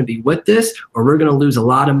 Either we're going to be with this or we're going to lose a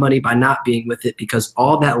lot of money by not being with it, because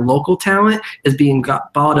all that local talent is being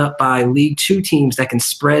bought up by League Two teams that can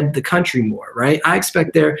spread the country more, right? I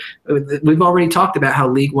expect we've already talked about how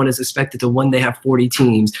League One is expected to one day have 40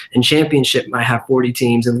 teams, and Championship might have 40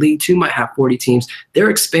 teams, and League Two might have 40 teams. They're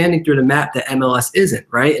expanding through the map that MLS isn't,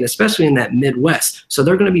 right? And especially in that Midwest. So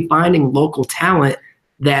they're going to be finding local talent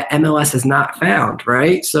that MLS has not found,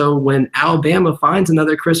 right? So when Alabama finds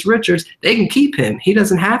another Chris Richards, they can keep him. He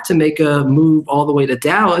doesn't have to make a move all the way to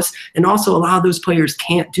Dallas. And also, a lot of those players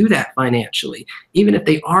can't do that financially. Even if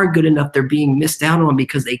they are good enough, they're being missed out on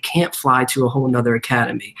because they can't fly to a whole nother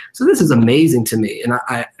academy. So this is amazing to me. And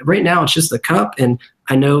I right now it's just a cup, and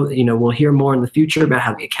I know, we'll hear more in the future about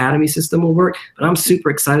how the academy system will work, but I'm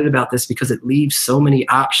super excited about this because it leaves so many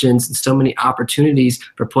options and so many opportunities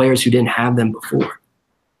for players who didn't have them before.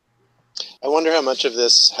 I wonder how much of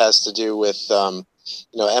this has to do with,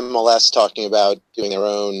 MLS talking about doing their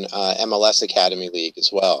own MLS Academy League as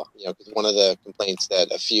well. Because one of the complaints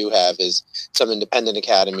that a few have is some independent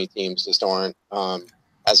academy teams just aren't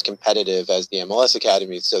as competitive as the MLS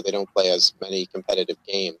academies, so they don't play as many competitive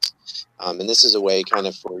games. And this is a way kind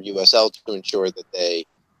of for USL to ensure that they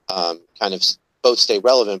kind of both stay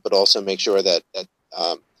relevant, but also make sure that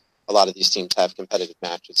a lot of these teams have competitive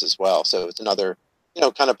matches as well. So it's another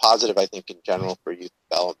kind of positive, I think, in general for youth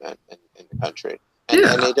development in the country.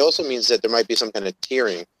 And it also means that there might be some kind of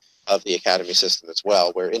tiering of the academy system as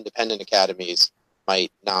well, where independent academies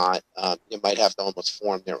might not, might have to almost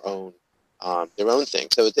form their own thing.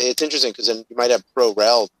 So it's interesting, because then you might have pro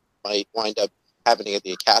rel might wind up happening at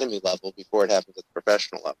the academy level before it happens at the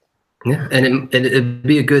professional level. Yeah, and it'd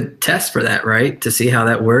be a good test for that, right? To see how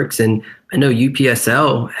that works. And I know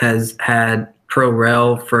UPSL has had pro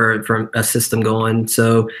rel for a system going.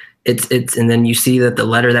 So it's and then you see that the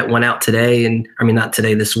letter that went out today, and I mean not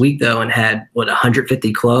today, this week though, and had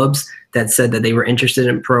 150 clubs that said that they were interested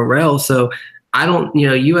in pro rel. So I don't,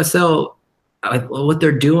 USL, what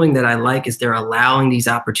they're doing that I like is they're allowing these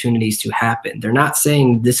opportunities to happen. They're not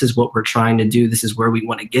saying this is what we're trying to do, this is where we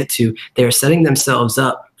want to get to. They're setting themselves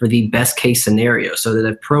up for the best case scenario, so that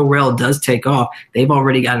if pro rel does take off, they've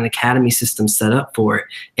already got an academy system set up for it.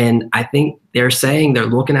 And I think they're saying they're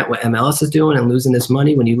looking at what MLS is doing and losing this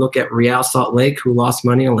money. When you look at Real Salt Lake, who lost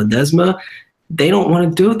money on Ledesma, they don't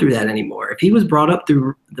want to go through that anymore. If he was brought up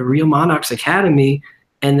through the Real Monarchs Academy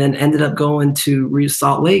and then ended up going to Real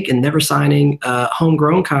Salt Lake and never signing a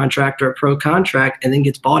homegrown contract or a pro contract, and then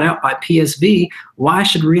gets bought out by PSV, why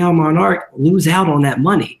should Real Monarch lose out on that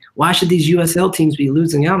money? Why should these USL teams be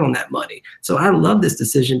losing out on that money? So I love this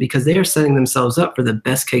decision because they are setting themselves up for the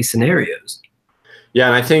best case scenarios. Yeah,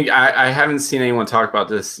 and I think I haven't seen anyone talk about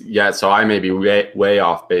this yet, so I may be way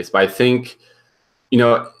off base. But I think,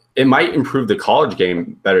 it might improve the college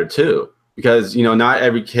game better too. Because, not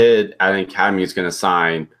every kid at an academy is going to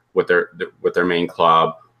sign with their main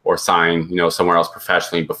club or sign, somewhere else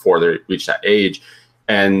professionally before they reach that age.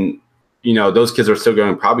 And, those kids are still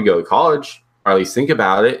going to probably go to college, or at least think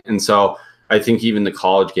about it. And so I think even the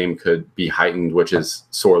college game could be heightened, which is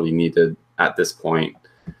sorely needed at this point.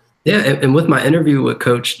 Yeah, and with my interview with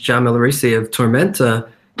Coach John Millerisi of Tormenta,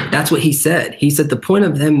 that's what he said. He said the point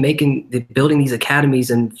of them building these academies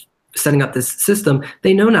and setting up this system,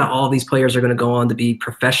 they know not all these players are going to go on to be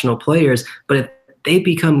professional players, but if they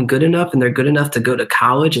become good enough and they're good enough to go to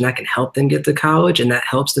college, and that can help them get to college, and that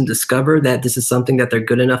helps them discover that this is something that they're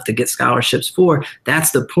good enough to get scholarships for.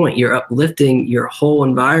 That's the point. You're uplifting your whole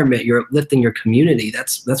environment. You're uplifting your community.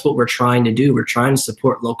 That's what we're trying to do. We're trying to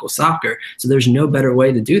support local soccer. So there's no better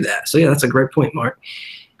way to do that. So yeah, that's a great point, Mark.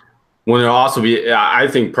 Well, it'll also be, I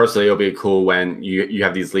think personally, it'll be cool when you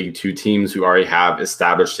have these League Two teams who already have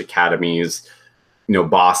established academies,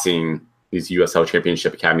 bossing these USL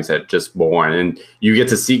Championship academies that just born, and you get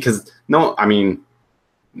to see, because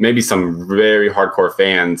maybe some very hardcore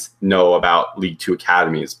fans know about League Two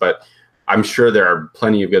academies, but I'm sure there are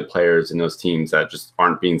plenty of good players in those teams that just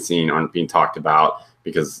aren't being seen, aren't being talked about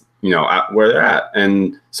because where they're at,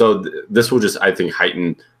 and so this will just, I think,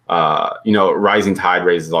 heighten. Rising tide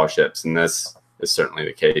raises all ships, and this is certainly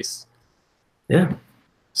the case. Yeah.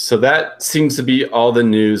 So that seems to be all the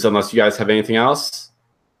news, unless you guys have anything else.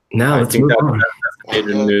 No, I think that's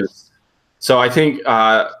major news. So I think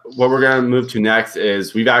what we're going to move to next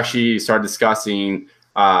is we've actually started discussing.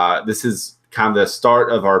 This is kind of the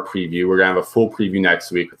start of our preview. We're going to have a full preview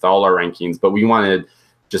next week with all our rankings, but we wanted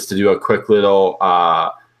just to do a quick little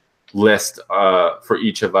list for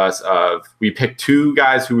each of us. We picked two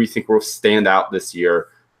guys who we think will stand out this year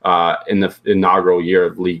in the inaugural year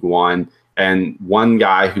of League One, and one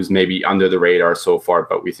guy who's maybe under the radar so far,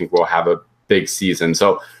 but we think will have a big season.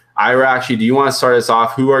 So Ira, actually, do you want to start us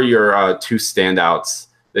off? Who are your two standouts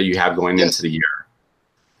that you have going into the year?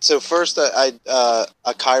 So first,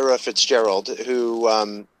 Kyra Fitzgerald,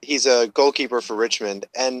 who he's a goalkeeper for Richmond,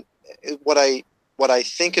 and what I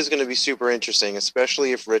think is going to be super interesting,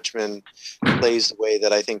 especially if Richmond plays the way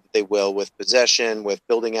that I think that they will, with possession, with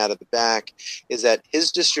building out of the back, is that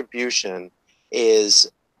his distribution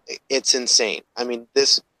it's insane. I mean,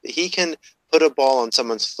 he can put a ball on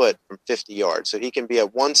someone's foot from 50 yards. So he can be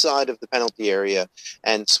at one side of the penalty area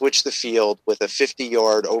and switch the field with a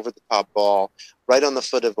 50-yard over-the-top ball right on the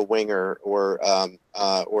foot of a winger or a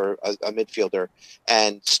midfielder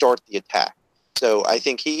and start the attack. So I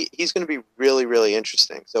think he's going to be really, really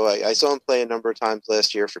interesting. So I saw him play a number of times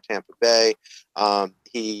last year for Tampa Bay. I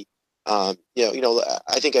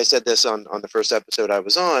think I said this on the first episode I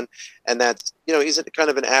was on, and that's, he's kind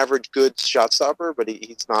of an average good shot stopper, but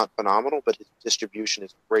he's not phenomenal, but his distribution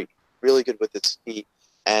is great, really good with his feet,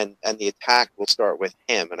 and the attack will start with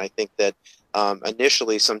him. And I think that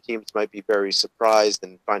initially some teams might be very surprised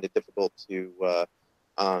and find it difficult to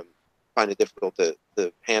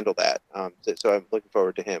handle that. So I'm looking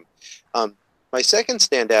forward to him. My second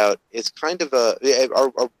standout is kind of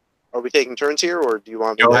are we taking turns here, or do you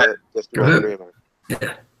want me to just do all three of them?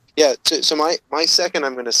 Yeah. So my second,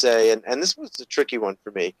 I'm going to say, and this was a tricky one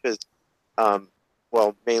for me because,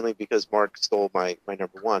 mainly because Mark stole my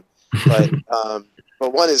number one, but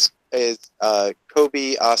one is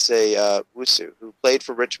Kobe Ase Wusu, who played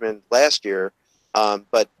for Richmond last year,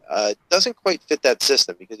 but doesn't quite fit that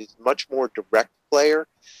system because he's a much more direct player,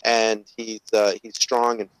 and he's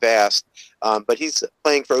strong and fast, but he's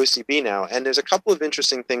playing for OCB now, and there's a couple of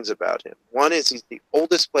interesting things about him. One is he's the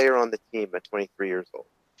oldest player on the team at 23 years old.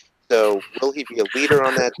 So will he be a leader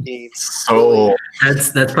on that team? Oh,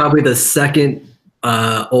 that's probably the second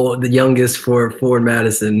the youngest for Forward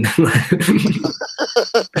Madison.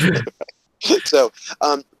 So,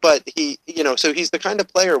 but so he's the kind of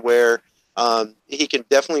player where he can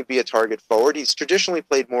definitely be a target forward. He's traditionally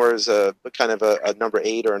played more as a kind of a number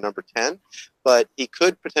 8 or a number 10, but he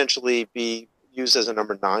could potentially be used as a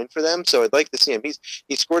number 9 for them. So I'd like to see him.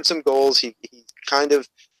 He scored some goals. He's kind of,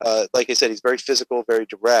 like I said, he's very physical, very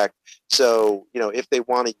direct. So, if they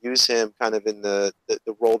want to use him kind of in the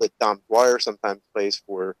role that Dom Dwyer sometimes plays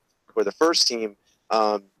for the first team,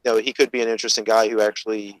 he could be an interesting guy who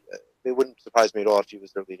actually, it wouldn't surprise me at all if he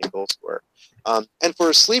was their leading goal scorer. And for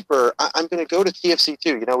a sleeper, I'm going to go to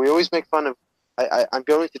TFC2. We always make fun of, I'm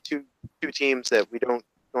going to two teams that we don't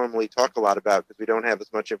normally talk a lot about because we don't have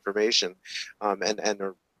as much information, and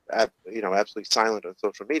are absolutely silent on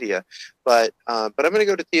social media. But I'm going to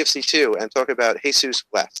go to TFC2 and talk about Jesus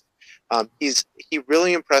West. He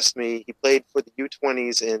really impressed me. He played for the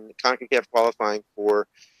U20s in CONCACAF qualifying for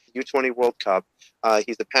the U20 World Cup.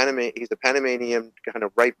 He's a Panamanian kind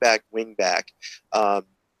of right back, wing back,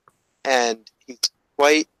 and he's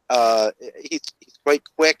quite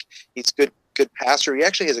quick. He's good passer. He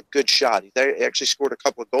actually has a good shot. He actually scored a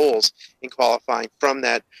couple of goals in qualifying from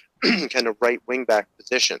that kind of right wing back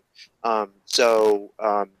position.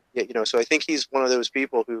 So I think he's one of those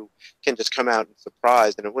people who can just come out and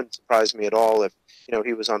surprise, and it wouldn't surprise me at all if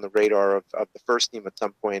he was on the radar of the first team at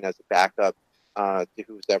some point as a backup to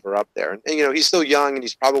who's ever up there. And he's still young, and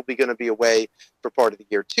he's probably going to be away for part of the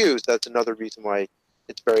year too. So that's another reason why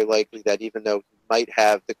it's very likely that even though he might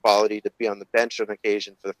have the quality to be on the bench on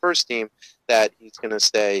occasion for the first team, that he's going to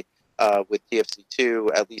stay with TFC2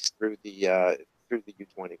 at least through the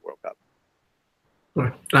U20 World Cup.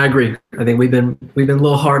 I agree. I think we've been a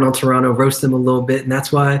little hard on Toronto, roast them a little bit, and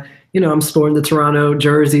that's why I'm sporting the Toronto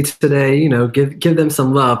jersey today. Give them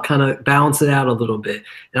some love, kind of balance it out a little bit.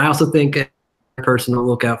 And I also think a person to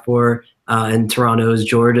look out for in Toronto is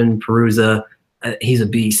Jordan Peruzza. He's a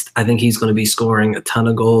beast. I think he's going to be scoring a ton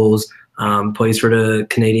of goals. Plays for the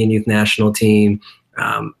Canadian youth national team.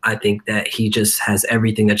 I think that he just has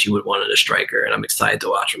everything that you would want in a striker, and I'm excited to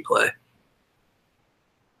watch him play.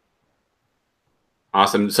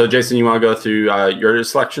 Awesome. So, Jason, you want to go through your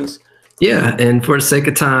selections? Yeah, and for the sake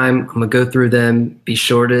of time, I'm going to go through them, be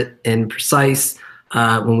short and precise.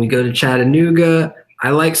 When we go to Chattanooga,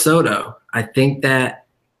 I like Soto. I think that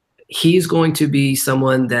he's going to be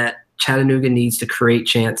someone that Chattanooga needs to create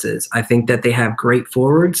chances. I think that they have great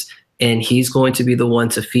forwards, and he's going to be the one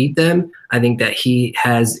to feed them. I think that he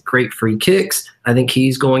has great free kicks. I think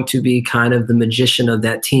he's going to be kind of the magician of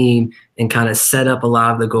that team and kind of set up a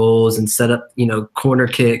lot of the goals and set up, corner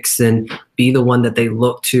kicks and be the one that they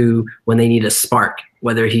look to when they need a spark,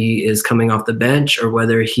 whether he is coming off the bench or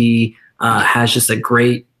whether he has just a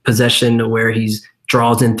great possession where he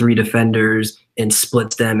draws in 3 defenders and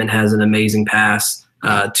splits them and has an amazing pass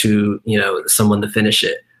to, someone to finish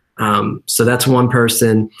it. So that's one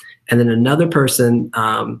person. And then another person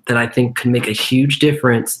that I think could make a huge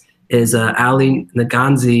difference is Ali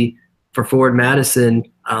Naganzi for Forward Madison,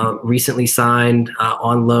 recently signed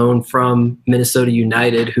on loan from Minnesota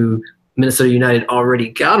United, who Minnesota United already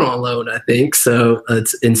got on loan, I think. So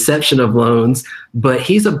it's inception of loans, but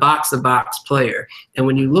he's a box-to-box player. And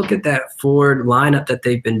when you look at that forward lineup that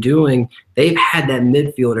they've been doing, they've had that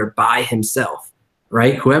midfielder by himself.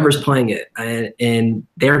 Right, whoever's playing it, and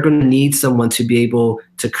they're going to need someone to be able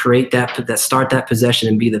to create that start that possession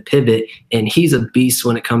and be the pivot. And he's a beast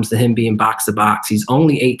when it comes to him being box to box. He's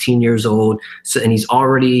only 18 years old, and he's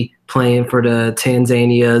already playing for the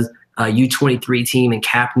Tanzania's U23 team and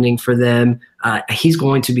captaining for them. He's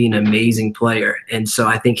going to be an amazing player, and so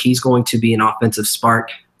I think he's going to be an offensive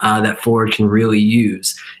spark that Forward can really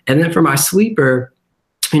use. And then for my sleeper,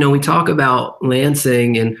 we talk about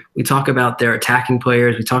Lansing and we talk about their attacking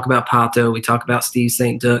players. We talk about Pato. We talk about Steve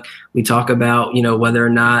St. Duc. We talk about, whether or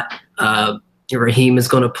not Raheem is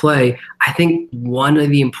going to play. I think one of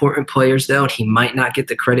the important players, though, and he might not get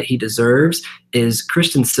the credit he deserves, is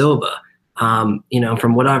Christian Silva.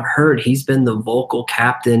 From what I've heard, he's been the vocal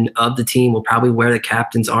captain of the team, will probably wear the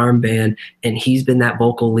captain's armband, and he's been that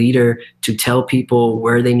vocal leader to tell people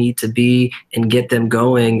where they need to be and get them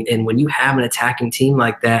going. And when you have an attacking team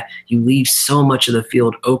like that, you leave so much of the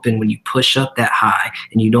field open when you push up that high,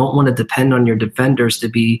 and you don't want to depend on your defenders to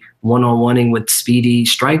be one-on-oneing with speedy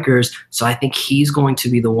strikers. So I think he's going to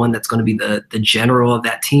be the one that's going to be the general of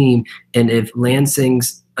that team. And if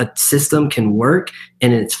Lansing's a system can work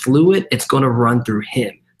and it's fluid, it's going to run through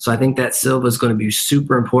him. So I think that Silva is going to be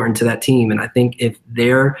super important to that team. And I think if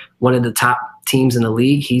they're one of the top teams in the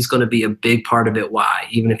league, he's going to be a big part of it. Why?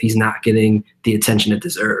 Even if he's not getting the attention it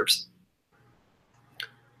deserves.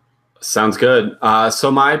 Sounds good. So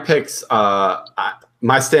my picks, my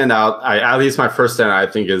standout, at least my first standout, I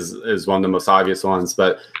think is one of the most obvious ones,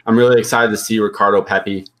 but I'm really excited to see Ricardo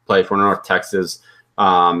Pepi play for North Texas.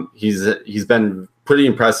 He's been pretty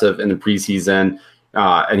impressive in the preseason,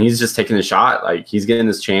 and he's just taking a shot. Like, he's getting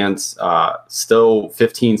his chance, still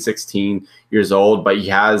 15, 16 years old, but he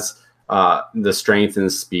has the strength and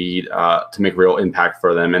the speed to make real impact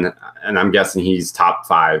for them. And I'm guessing he's top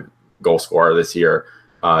 5 goal scorer this year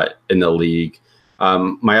in the league.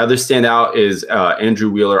 My other standout is Andrew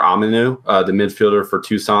Wheeler-Aminu, the midfielder for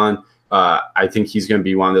Tucson. I think he's going to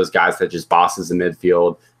be one of those guys that just bosses the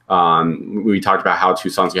midfield. We talked about how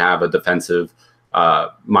Tucson's going to have a defensive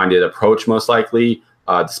minded approach, most likely,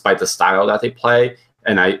 despite the style that they play.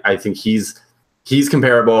 And I think he's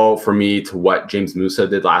comparable for me to what James Musa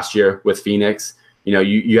did last year with Phoenix.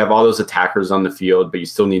 You have all those attackers on the field, but you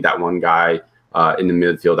still need that one guy in the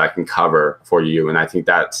midfield that can cover for you. And I think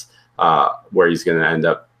that's where he's going to end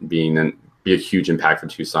up being and be a huge impact for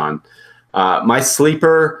Tucson. My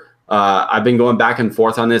sleeper, I've been going back and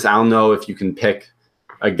forth on this. I don't know if you can pick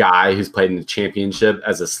a guy who's played in the championship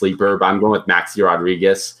as a sleeper, but I'm going with Maxi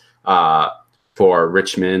Rodriguez for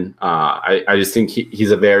Richmond. I just think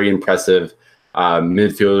he's a very impressive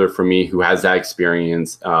midfielder for me who has that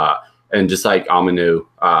experience. And just like Aminu,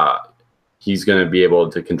 he's going to be able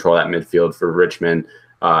to control that midfield for Richmond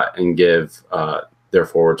and give their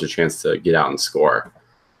forwards a chance to get out and score.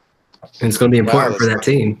 And it's going to be important for that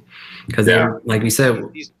team because, like we said,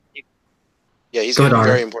 he's going to be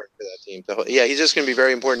very important for that team. He's just going to be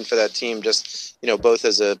very important for that team, just, both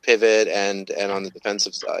as a pivot and on the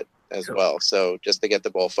defensive side as well. So just to get the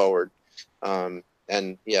ball forward.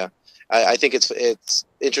 I think it's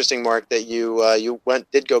interesting, Mark, that you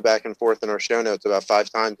did go back and forth in our show notes about 5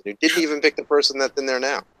 times, and you didn't even pick the person that's in there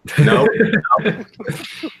now. No.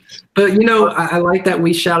 But I like that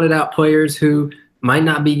we shouted out players who might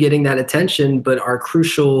not be getting that attention, but are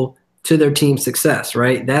crucial to their team's success,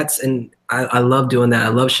 right? I love doing that. I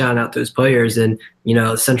love shouting out those players, and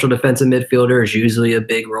central defensive midfielder is usually a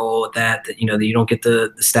big role with that. That you don't get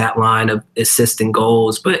the stat line of assists and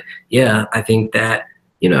goals, but I think that.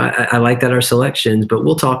 I like that our selections, but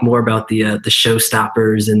we'll talk more about the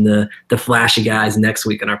showstoppers and the flashy guys next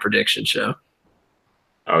week in our prediction show.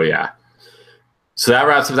 Oh, yeah. So that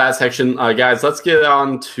wraps up that section. Guys, let's get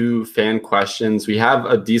on to fan questions. We have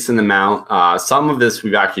a decent amount. Some of this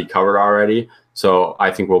we've actually covered already, so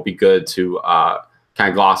I think we'll be good to kind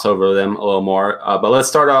of gloss over them a little more. But let's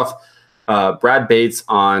start off. Brad Bates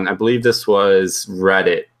on, I believe this was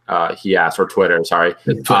Reddit, he asked, or Twitter, sorry.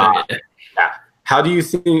 How do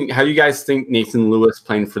you guys think Nathan Lewis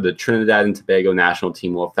playing for the Trinidad and Tobago national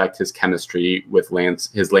team will affect his chemistry with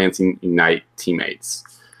his Lansing Unite teammates?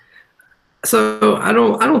 So I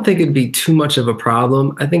don't think it'd be too much of a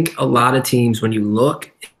problem. I think a lot of teams, when you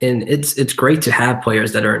look, and it's great to have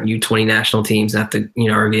players that are in U20 national teams that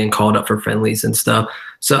are getting called up for friendlies and stuff.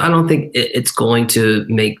 So I don't think it's going to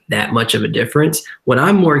make that much of a difference. What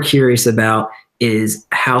I'm more curious about is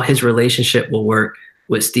how his relationship will work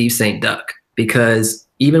with Steve St. Duc. Because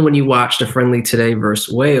even when you watch the friendly today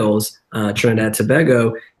versus Wales, Trinidad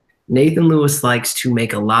Tobago, Nathan Lewis likes to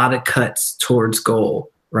make a lot of cuts towards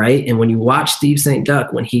goal, right? And when you watch Steve St.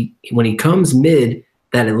 Duc, when he comes mid,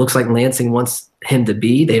 that it looks like Lansing wants him to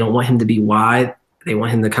be. They don't want him to be wide. They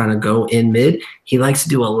want him to kind of go in mid. He likes to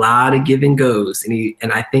do a lot of give and goes,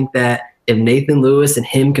 and I think that if Nathan Lewis and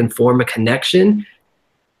him can form a connection,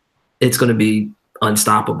 it's going to be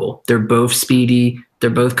unstoppable. They're both speedy. They're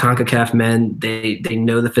both CONCACAF men. They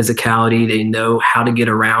know the physicality. They know how to get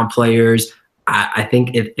around players. I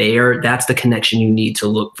think that's the connection you need to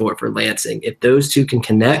look for Lansing. If those two can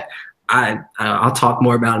connect, I'll talk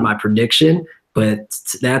more about it in my prediction, but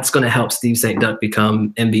that's going to help Steve St. Duc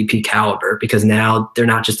become MVP caliber, because now they're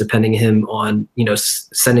not just depending him on,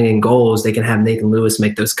 sending in goals. They can have Nathan Lewis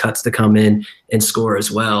make those cuts to come in and score as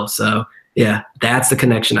well. So yeah, that's the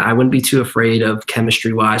connection. I wouldn't be too afraid of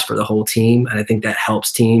chemistry-wise for the whole team, and I think that helps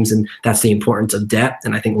teams, and that's the importance of depth.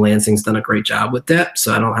 And I think Lansing's done a great job with depth,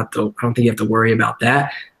 so I don't think you have to worry about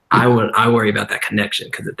that. I worry about that connection,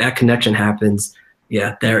 because if that connection happens,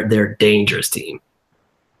 they're a dangerous team.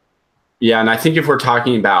 Yeah, and I think if we're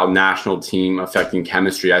talking about national team affecting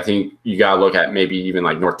chemistry, I think you got to look at maybe even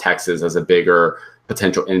like North Texas as a bigger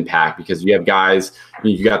potential impact, because you have guys.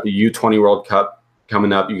 You got the U20 World Cup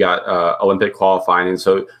coming up, you got Olympic qualifying, and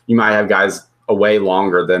so you might have guys away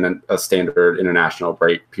longer than a standard international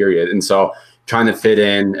break period. And so trying to fit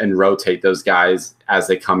in and rotate those guys as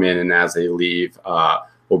they come in and as they leave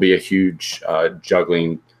will be a huge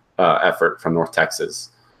juggling effort from North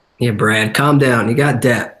Texas. Yeah, Brad, calm down. You got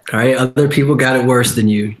depth, all right? Other people got it worse than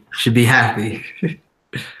you. Should be happy.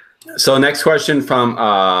 So next question from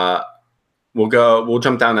we'll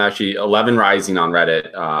jump down to actually 11 Rising on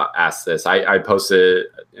Reddit asked this. I posted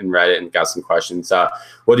in Reddit and got some questions.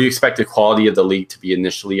 What do you expect the quality of the league to be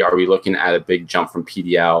initially? Are we looking at a big jump from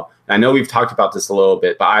PDL? And I know we've talked about this a little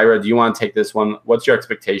bit, but Ira, do you want to take this one? What's your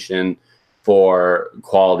expectation for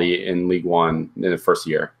quality in League One in the first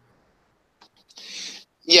year?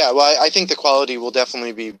 Yeah, well, I think the quality will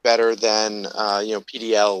definitely be better than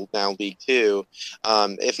PDL, now League Two.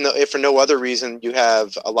 If for no other reason, you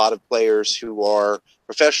have a lot of players who are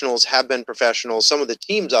professionals, have been professionals. Some of the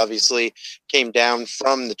teams obviously came down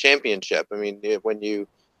from the championship. I mean, when you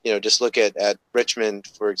just look at Richmond,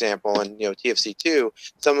 for example, and TFC 2,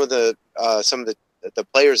 some of the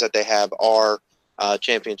players that they have are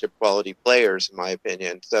championship quality players, in my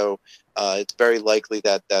opinion. So it's very likely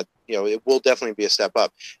that it will definitely be a step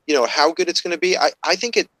up. How good it's going to be, I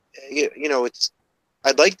think it's.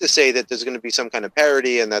 I'd like to say that there's going to be some kind of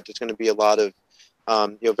parity and that there's going to be a lot of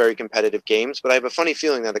very competitive games, but I have a funny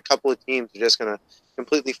feeling that a couple of teams are just going to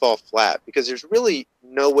completely fall flat, because there's really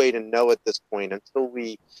no way to know at this point until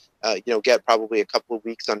we get probably a couple of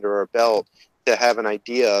weeks under our belt to have an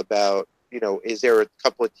idea about is there a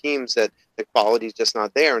couple of teams that the quality is just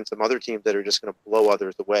not there, and some other teams that are just going to blow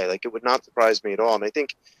others away? Like, it would not surprise me at all. And I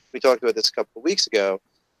think we talked about this a couple of weeks ago.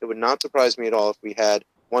 It would not surprise me at all if we had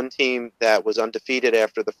one team that was undefeated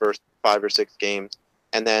after the first 5 or 6 games,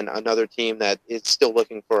 and then another team that is still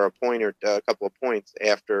looking for a point or a couple of points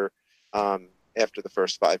after the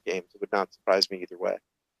first 5 games. It would not surprise me either way.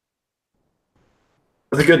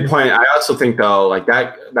 That's a good point. I also think, though, like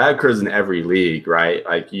that occurs in every league, right?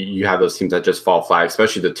 Like you have those teams that just fall flat,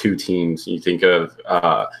 especially the 2 teams. You think of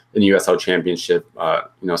in the USL Championship,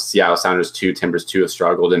 Seattle Sounders 2, Timbers 2 have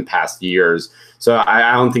struggled in past years. So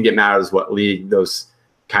I don't think it matters what league those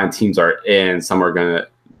kind of teams are in. Some are going to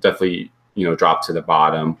definitely, drop to the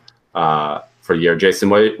bottom for a year. Jason,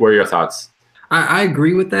 what are your thoughts? I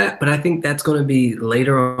agree with that, but I think that's going to be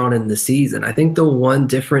later on in the season. I think the one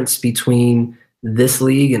difference between this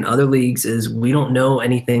league and other leagues is we don't know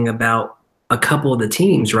anything about a couple of the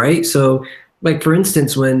teams, right? So, like, for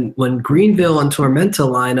instance, when Greenville and Tormenta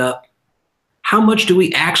line up, how much do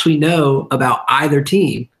we actually know about either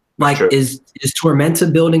team? Like, sure. Is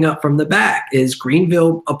Tormenta building up from the back? Is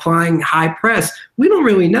Greenville applying high press? We don't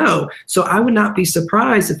really know. So I would not be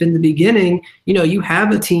surprised if in the beginning, you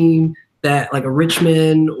have a team that, like a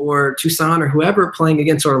Richmond or Tucson or whoever, playing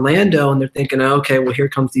against Orlando, and they're thinking, oh, okay, well, here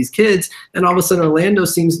comes these kids. And all of a sudden Orlando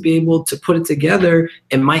seems to be able to put it together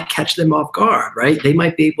and might catch them off guard, right? They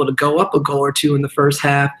might be able to go up a goal or 2 in the first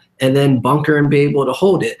half and then bunker and be able to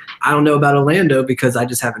hold it. I don't know about Orlando because I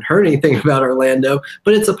just haven't heard anything about Orlando,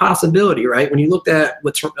 but it's a possibility, right? When you looked at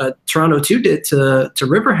what Toronto 2 did to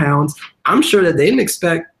Riverhounds, I'm sure that they didn't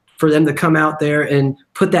expect for them to come out there and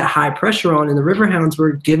put that high pressure on, and the Riverhounds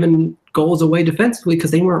were giving goals away defensively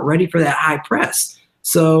because they weren't ready for that high press.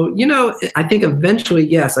 So, I think eventually,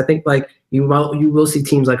 yes, I think like you will see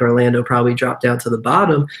teams like Orlando probably drop down to the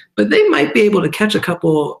bottom, but they might be able to catch a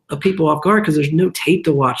couple of people off guard because there's no tape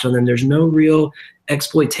to watch on them. There's no real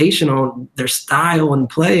exploitation on their style and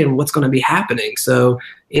play and what's going to be happening. So,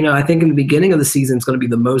 I think in the beginning of the season, it's going to be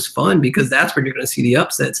the most fun because that's when you're going to see the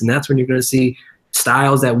upsets, and that's when you're going to see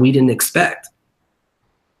styles that we didn't expect.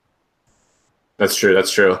 That's true.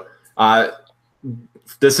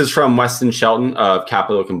 This is from Weston Shelton of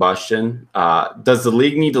Capital Combustion. Does the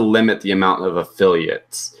league need to limit the amount of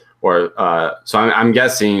affiliates? Or so I'm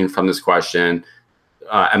guessing from this question,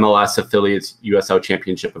 MLS affiliates, USL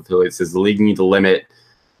Championship affiliates. Does the league need to limit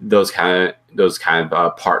those kind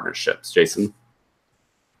of partnerships? Jason,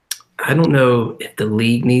 I don't know if the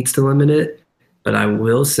league needs to limit it, but I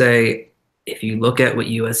will say, if you look at what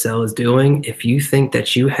USL is doing, if you think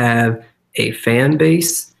that you have a fan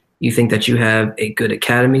base, you think that you have a good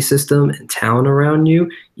academy system and talent around you,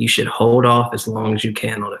 you should hold off as long as you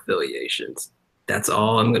can on affiliations. That's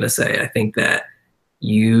all I'm going to say. I think that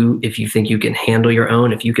if you think you can handle your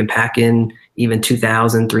own, if you can pack in even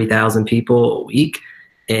 2,000, 3,000 people a week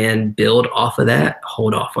and build off of that,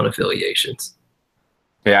 hold off on affiliations.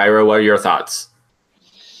 Hey, Ira, what are your thoughts?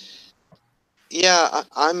 Yeah,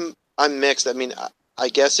 I'm mixed. I mean, I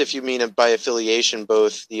guess if you mean by affiliation,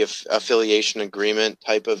 both the affiliation agreement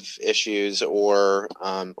type of issues or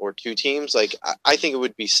 2 teams, like I think it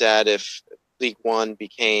would be sad if League One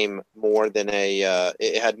became more than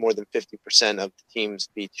it had more than 50% of the teams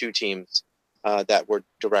be 2 teams that were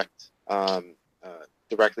directly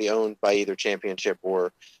owned by either Championship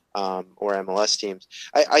or MLS teams.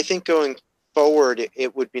 I think going forward,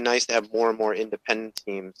 it would be nice to have more and more independent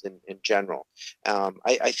teams in general.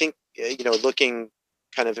 I think, looking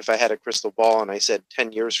kind of, if I had a crystal ball and I said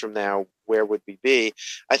 10 years from now, where would we be?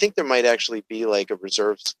 I think there might actually be like a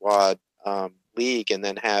reserve squad league, and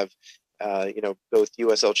then have, both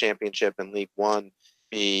USL Championship and League One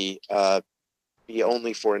be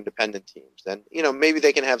only for independent teams. And, maybe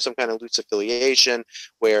they can have some kind of loose affiliation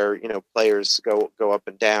where, players go up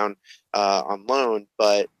and down on loan.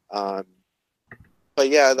 But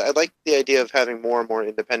yeah, I like the idea of having more and more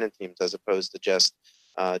independent teams as opposed to just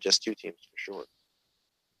 2 teams for sure.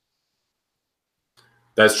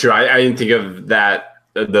 That's true. I didn't think of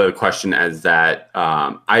the question as that.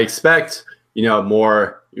 I expect,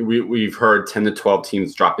 more. We've heard 10 to 12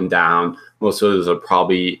 teams dropping down. Most of those are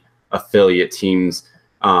probably affiliate teams,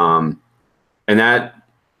 and that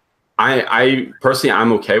I personally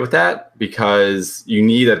I'm okay with that because you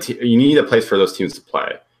need a place for those teams to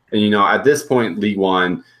play. And at this point, League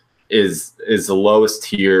One is the lowest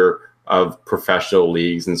tier of professional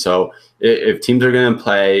leagues, and so if teams are going to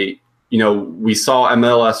play. We saw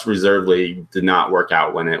MLS Reserve League did not work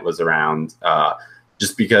out when it was around,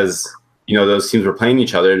 just because, those teams were playing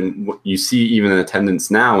each other. And you see even in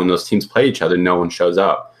attendance now, when those teams play each other, no one shows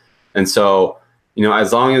up. And so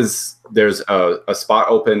as long as there's a spot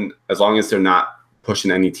open, as long as they're not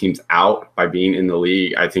pushing any teams out by being in the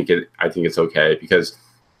league, I think it's okay, because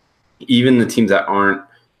even the teams that aren't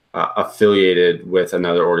affiliated with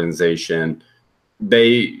another organization,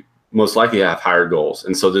 they most likely have higher goals.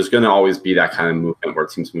 And so there's going to always be that kind of movement where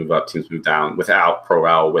teams move up, teams move down, without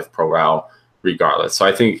pro-rel, with pro-rel, regardless. So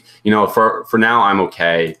I think, for now, I'm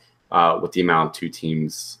okay with the amount of 2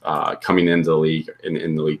 teams coming into the league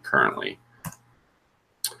in the league currently.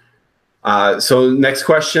 So next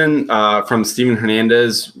question from Steven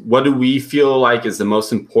Hernandez. What do we feel like is the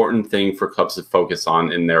most important thing for clubs to focus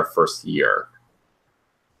on in their first year?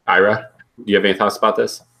 Ira, do you have any thoughts about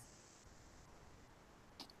this?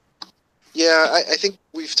 Yeah, I think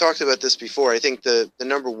we've talked about this before. I think the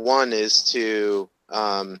number one is to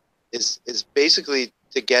is basically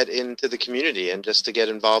to get into the community and just to get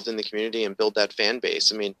involved in the community and build that fan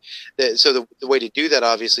base. I mean, the way to do that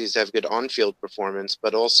obviously is to have good on-field performance,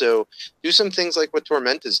 but also do some things like what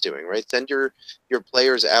Torment is doing, right? Send your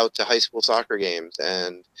players out to high school soccer games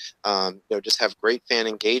and just have great fan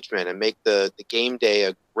engagement and make the game day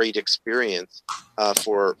a great experience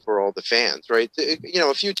for all the fans, right?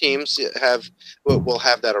 A few teams will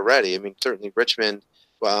have that already. I mean, certainly Richmond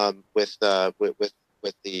with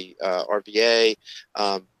the RVA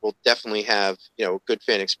will definitely have good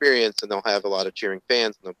fan experience, and they'll have a lot of cheering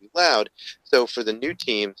fans, and they'll be loud. So for the new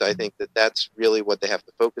teams, I think that's really what they have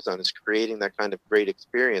to focus on, is creating that kind of great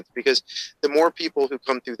experience, because the more people who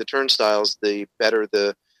come through the turnstiles, the better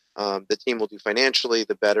the team will do financially,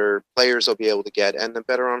 the better players they'll be able to get, and the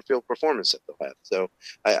better on-field performance that they'll have. So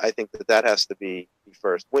I think that has to be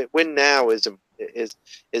first. Win now is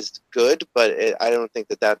good, but I don't think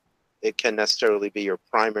that it can necessarily be your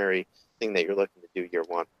primary thing that you're looking to do year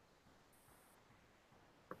one.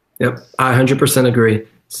 Yep, I 100% agree.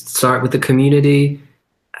 Start with the community,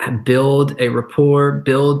 build a rapport,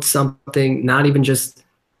 build something, not even just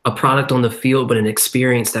a product on the field, but an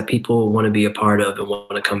experience that people want to be a part of and want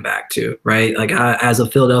to come back to, right? Like as a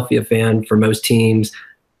Philadelphia fan, for most teams,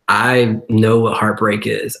 I know what heartbreak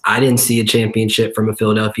is. I didn't see a championship from a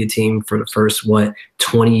Philadelphia team for the first,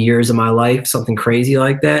 20 years of my life, something crazy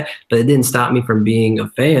like that. But it didn't stop me from being a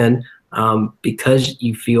fan because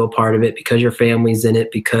you feel a part of it, because your family's in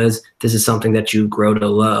it, because this is something that you grow to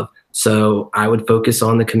love. So I would focus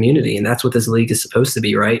on the community, and that's what this league is supposed to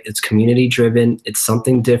be, right? It's community driven. It's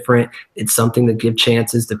something different. It's something to give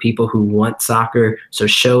chances to people who want soccer. So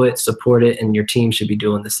show it, support it, and your team should be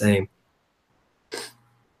doing the same.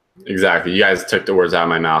 Exactly. You guys took the words out of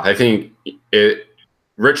my mouth. I think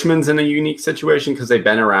Richmond's in a unique situation because they've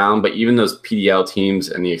been around, but even those PDL teams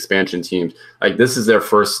and the expansion teams, like this is their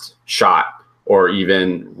first shot or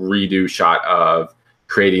even redo shot of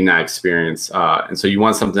creating that experience. And so you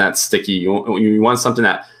want something that's sticky. You want something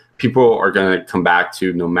that people are going to come back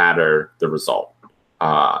to no matter the result.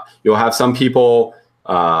 You'll have some people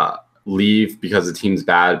leave because the team's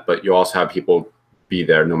bad, but you also have people be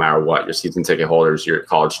there no matter what, your season ticket holders, your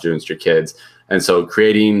college students, your kids. And so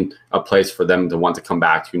creating a place for them to want to come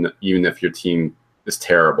back to, even if your team is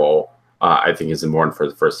terrible, I think is important for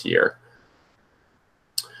the first year.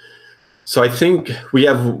 So I think we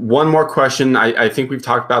have one more question. I think we've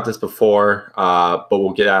talked about this before, but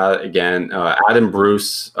we'll get at it again. Adam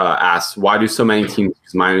Bruce asks, why do so many teams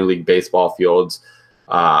use minor league baseball fields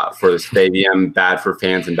for the stadium? Bad for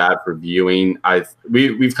fans and bad for viewing.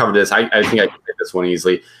 We've covered this. I think I can hit this one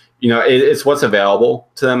easily. It's what's available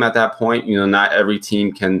to them at that point. Not every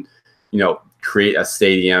team can, create a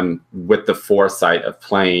stadium with the foresight of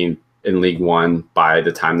playing in League One by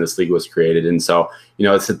the time this league was created. And so,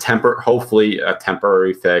 it's hopefully a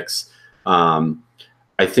temporary fix.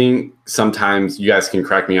 I think sometimes you guys can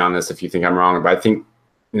correct me on this if you think I'm wrong, but I think,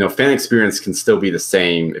 fan experience can still be the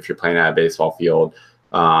same if you're playing at a baseball field.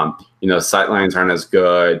 Sight lines aren't as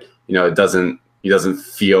good. It doesn't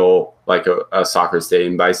feel like a soccer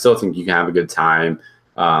stadium, but I still think you can have a good time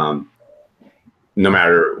no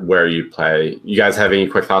matter where you play. You guys have any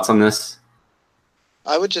quick thoughts on this?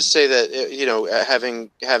 I would just say that,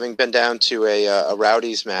 having been down to a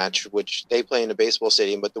Rowdies match, which they play in a baseball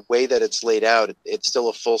stadium, but the way that it's laid out, it's still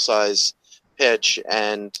a full-size pitch.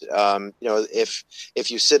 And,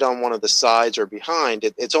 if you sit on one of the sides or behind,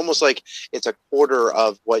 it's almost like it's a quarter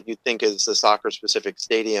of what you think is the soccer-specific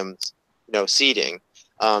stadium's, seating.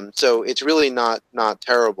 So it's really not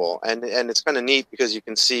terrible. And it's kind of neat because you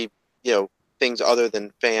can see, things other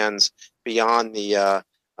than fans beyond the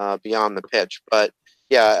pitch. But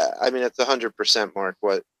yeah, I mean, it's 100%, Mark,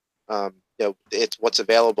 what, it's what's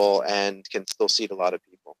available and can still seat a lot of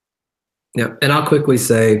people. Yeah. And I'll quickly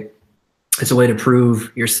say it's a way to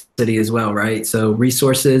prove your city as well, right? So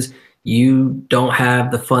resources, you don't have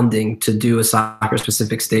the funding to do a soccer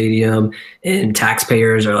specific stadium, and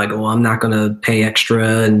taxpayers are like, well, I'm not going to pay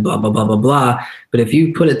extra and blah, blah, blah, blah, blah. But if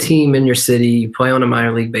you put a team in your city, you play on a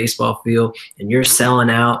minor league baseball field, and you're selling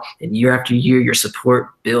out, and year after year your support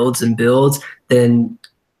builds and builds, then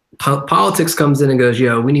politics comes in and goes,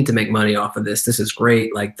 yo, we need to make money off of this. This is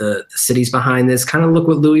great. Like the city's behind this. Kind of look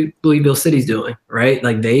what Louisville City's doing, right?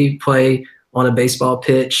 Like they play on a baseball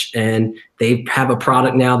pitch, and they have a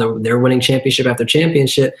product now. They're winning championship after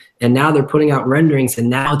championship, and now they're putting out renderings, and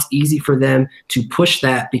now it's easy for them to push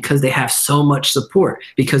that because they have so much support,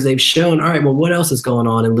 because they've shown, all right, well, what else is going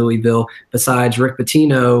on in Louisville besides Rick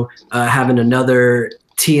Pitino having another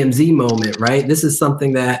TMZ moment, right? This is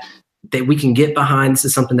something that we can get behind. This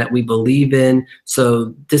is something that we believe in.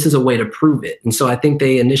 So this is a way to prove it. And so I think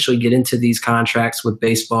they initially get into these contracts with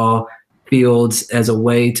baseball fields as a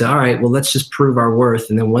way to, all right, well, let's just prove our worth.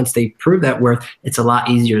 And then once they prove that worth, it's a lot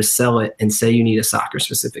easier to sell it and say you need a soccer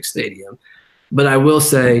specific stadium. But I will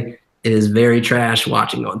say it is very trash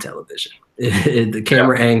watching on television. The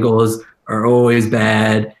camera angles are always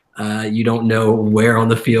bad. You don't know where on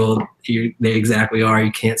the field they exactly are.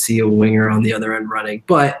 You can't see a winger on the other end running.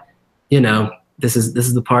 But, you know, this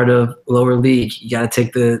is the part of lower league. You got to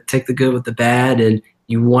take the good with the bad, and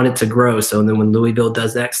you want it to grow. So then when Louisville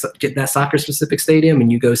does that, get that soccer specific stadium,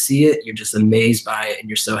 and you go see it, you're just amazed by it, and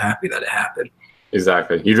you're so happy that it happened.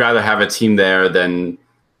 Exactly. You'd rather have a team there than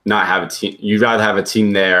not have a team. You'd rather have a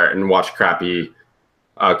team there and watch crappy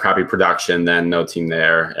production than no team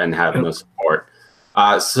there and have no support.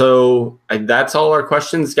 So that's all our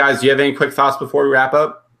questions, guys. Do you have any quick thoughts before we wrap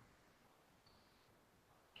up?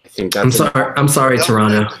 I think that's I'm sorry,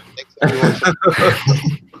 Toronto.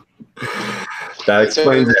 That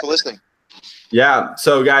explains it. For listening. Yeah.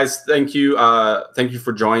 So, guys, thank you. Thank you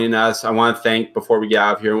for joining us. I want to thank, before we get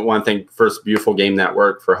out of here, I want to thank first Beautiful Game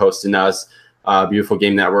Network for hosting us. Beautiful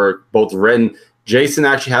Game Network, both written. Jason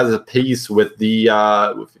actually has a piece with the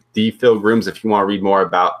Phil Grooms if you want to read more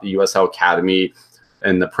about the USL Academy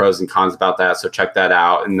and the pros and cons about that. So check that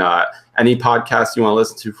out. And any podcast you want to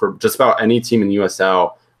listen to for just about any team in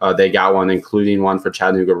USL, they got one, including one for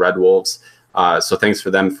Chattanooga Red Wolves. So thanks for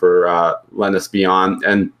them for letting us be on.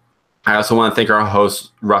 And I also want to thank our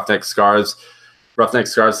host, Roughneck Scarves. Roughneck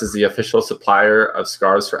Scarves is the official supplier of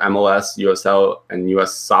scarves for MLS, USL, and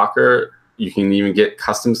US Soccer. You can even get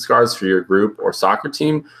custom scarves for your group or soccer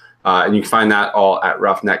team. And you can find that all at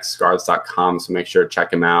roughneckscarves.com. So make sure to check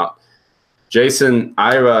them out. Jason,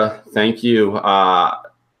 Ira, thank you.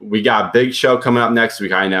 We got a big show coming up next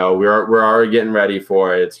week. I know we're already getting ready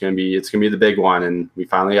for it. It's gonna be the big one, and we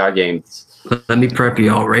finally got games. Let me prep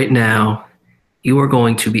you all right now. You are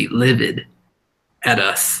going to be livid at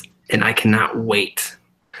us, and I cannot wait.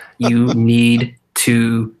 You need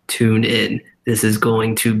to tune in. This is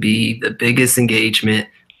going to be the biggest engagement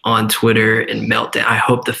on Twitter and Meltdown. I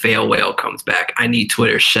hope the fail whale comes back. I need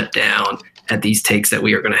Twitter shut down at these takes that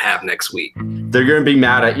we are going to have next week. They're going to be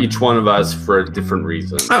mad at each one of us for a different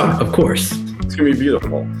reason. Oh, of course. It's going to be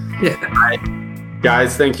beautiful. Yeah.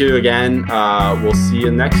 Guys, thank you again. We'll see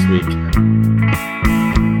you next week.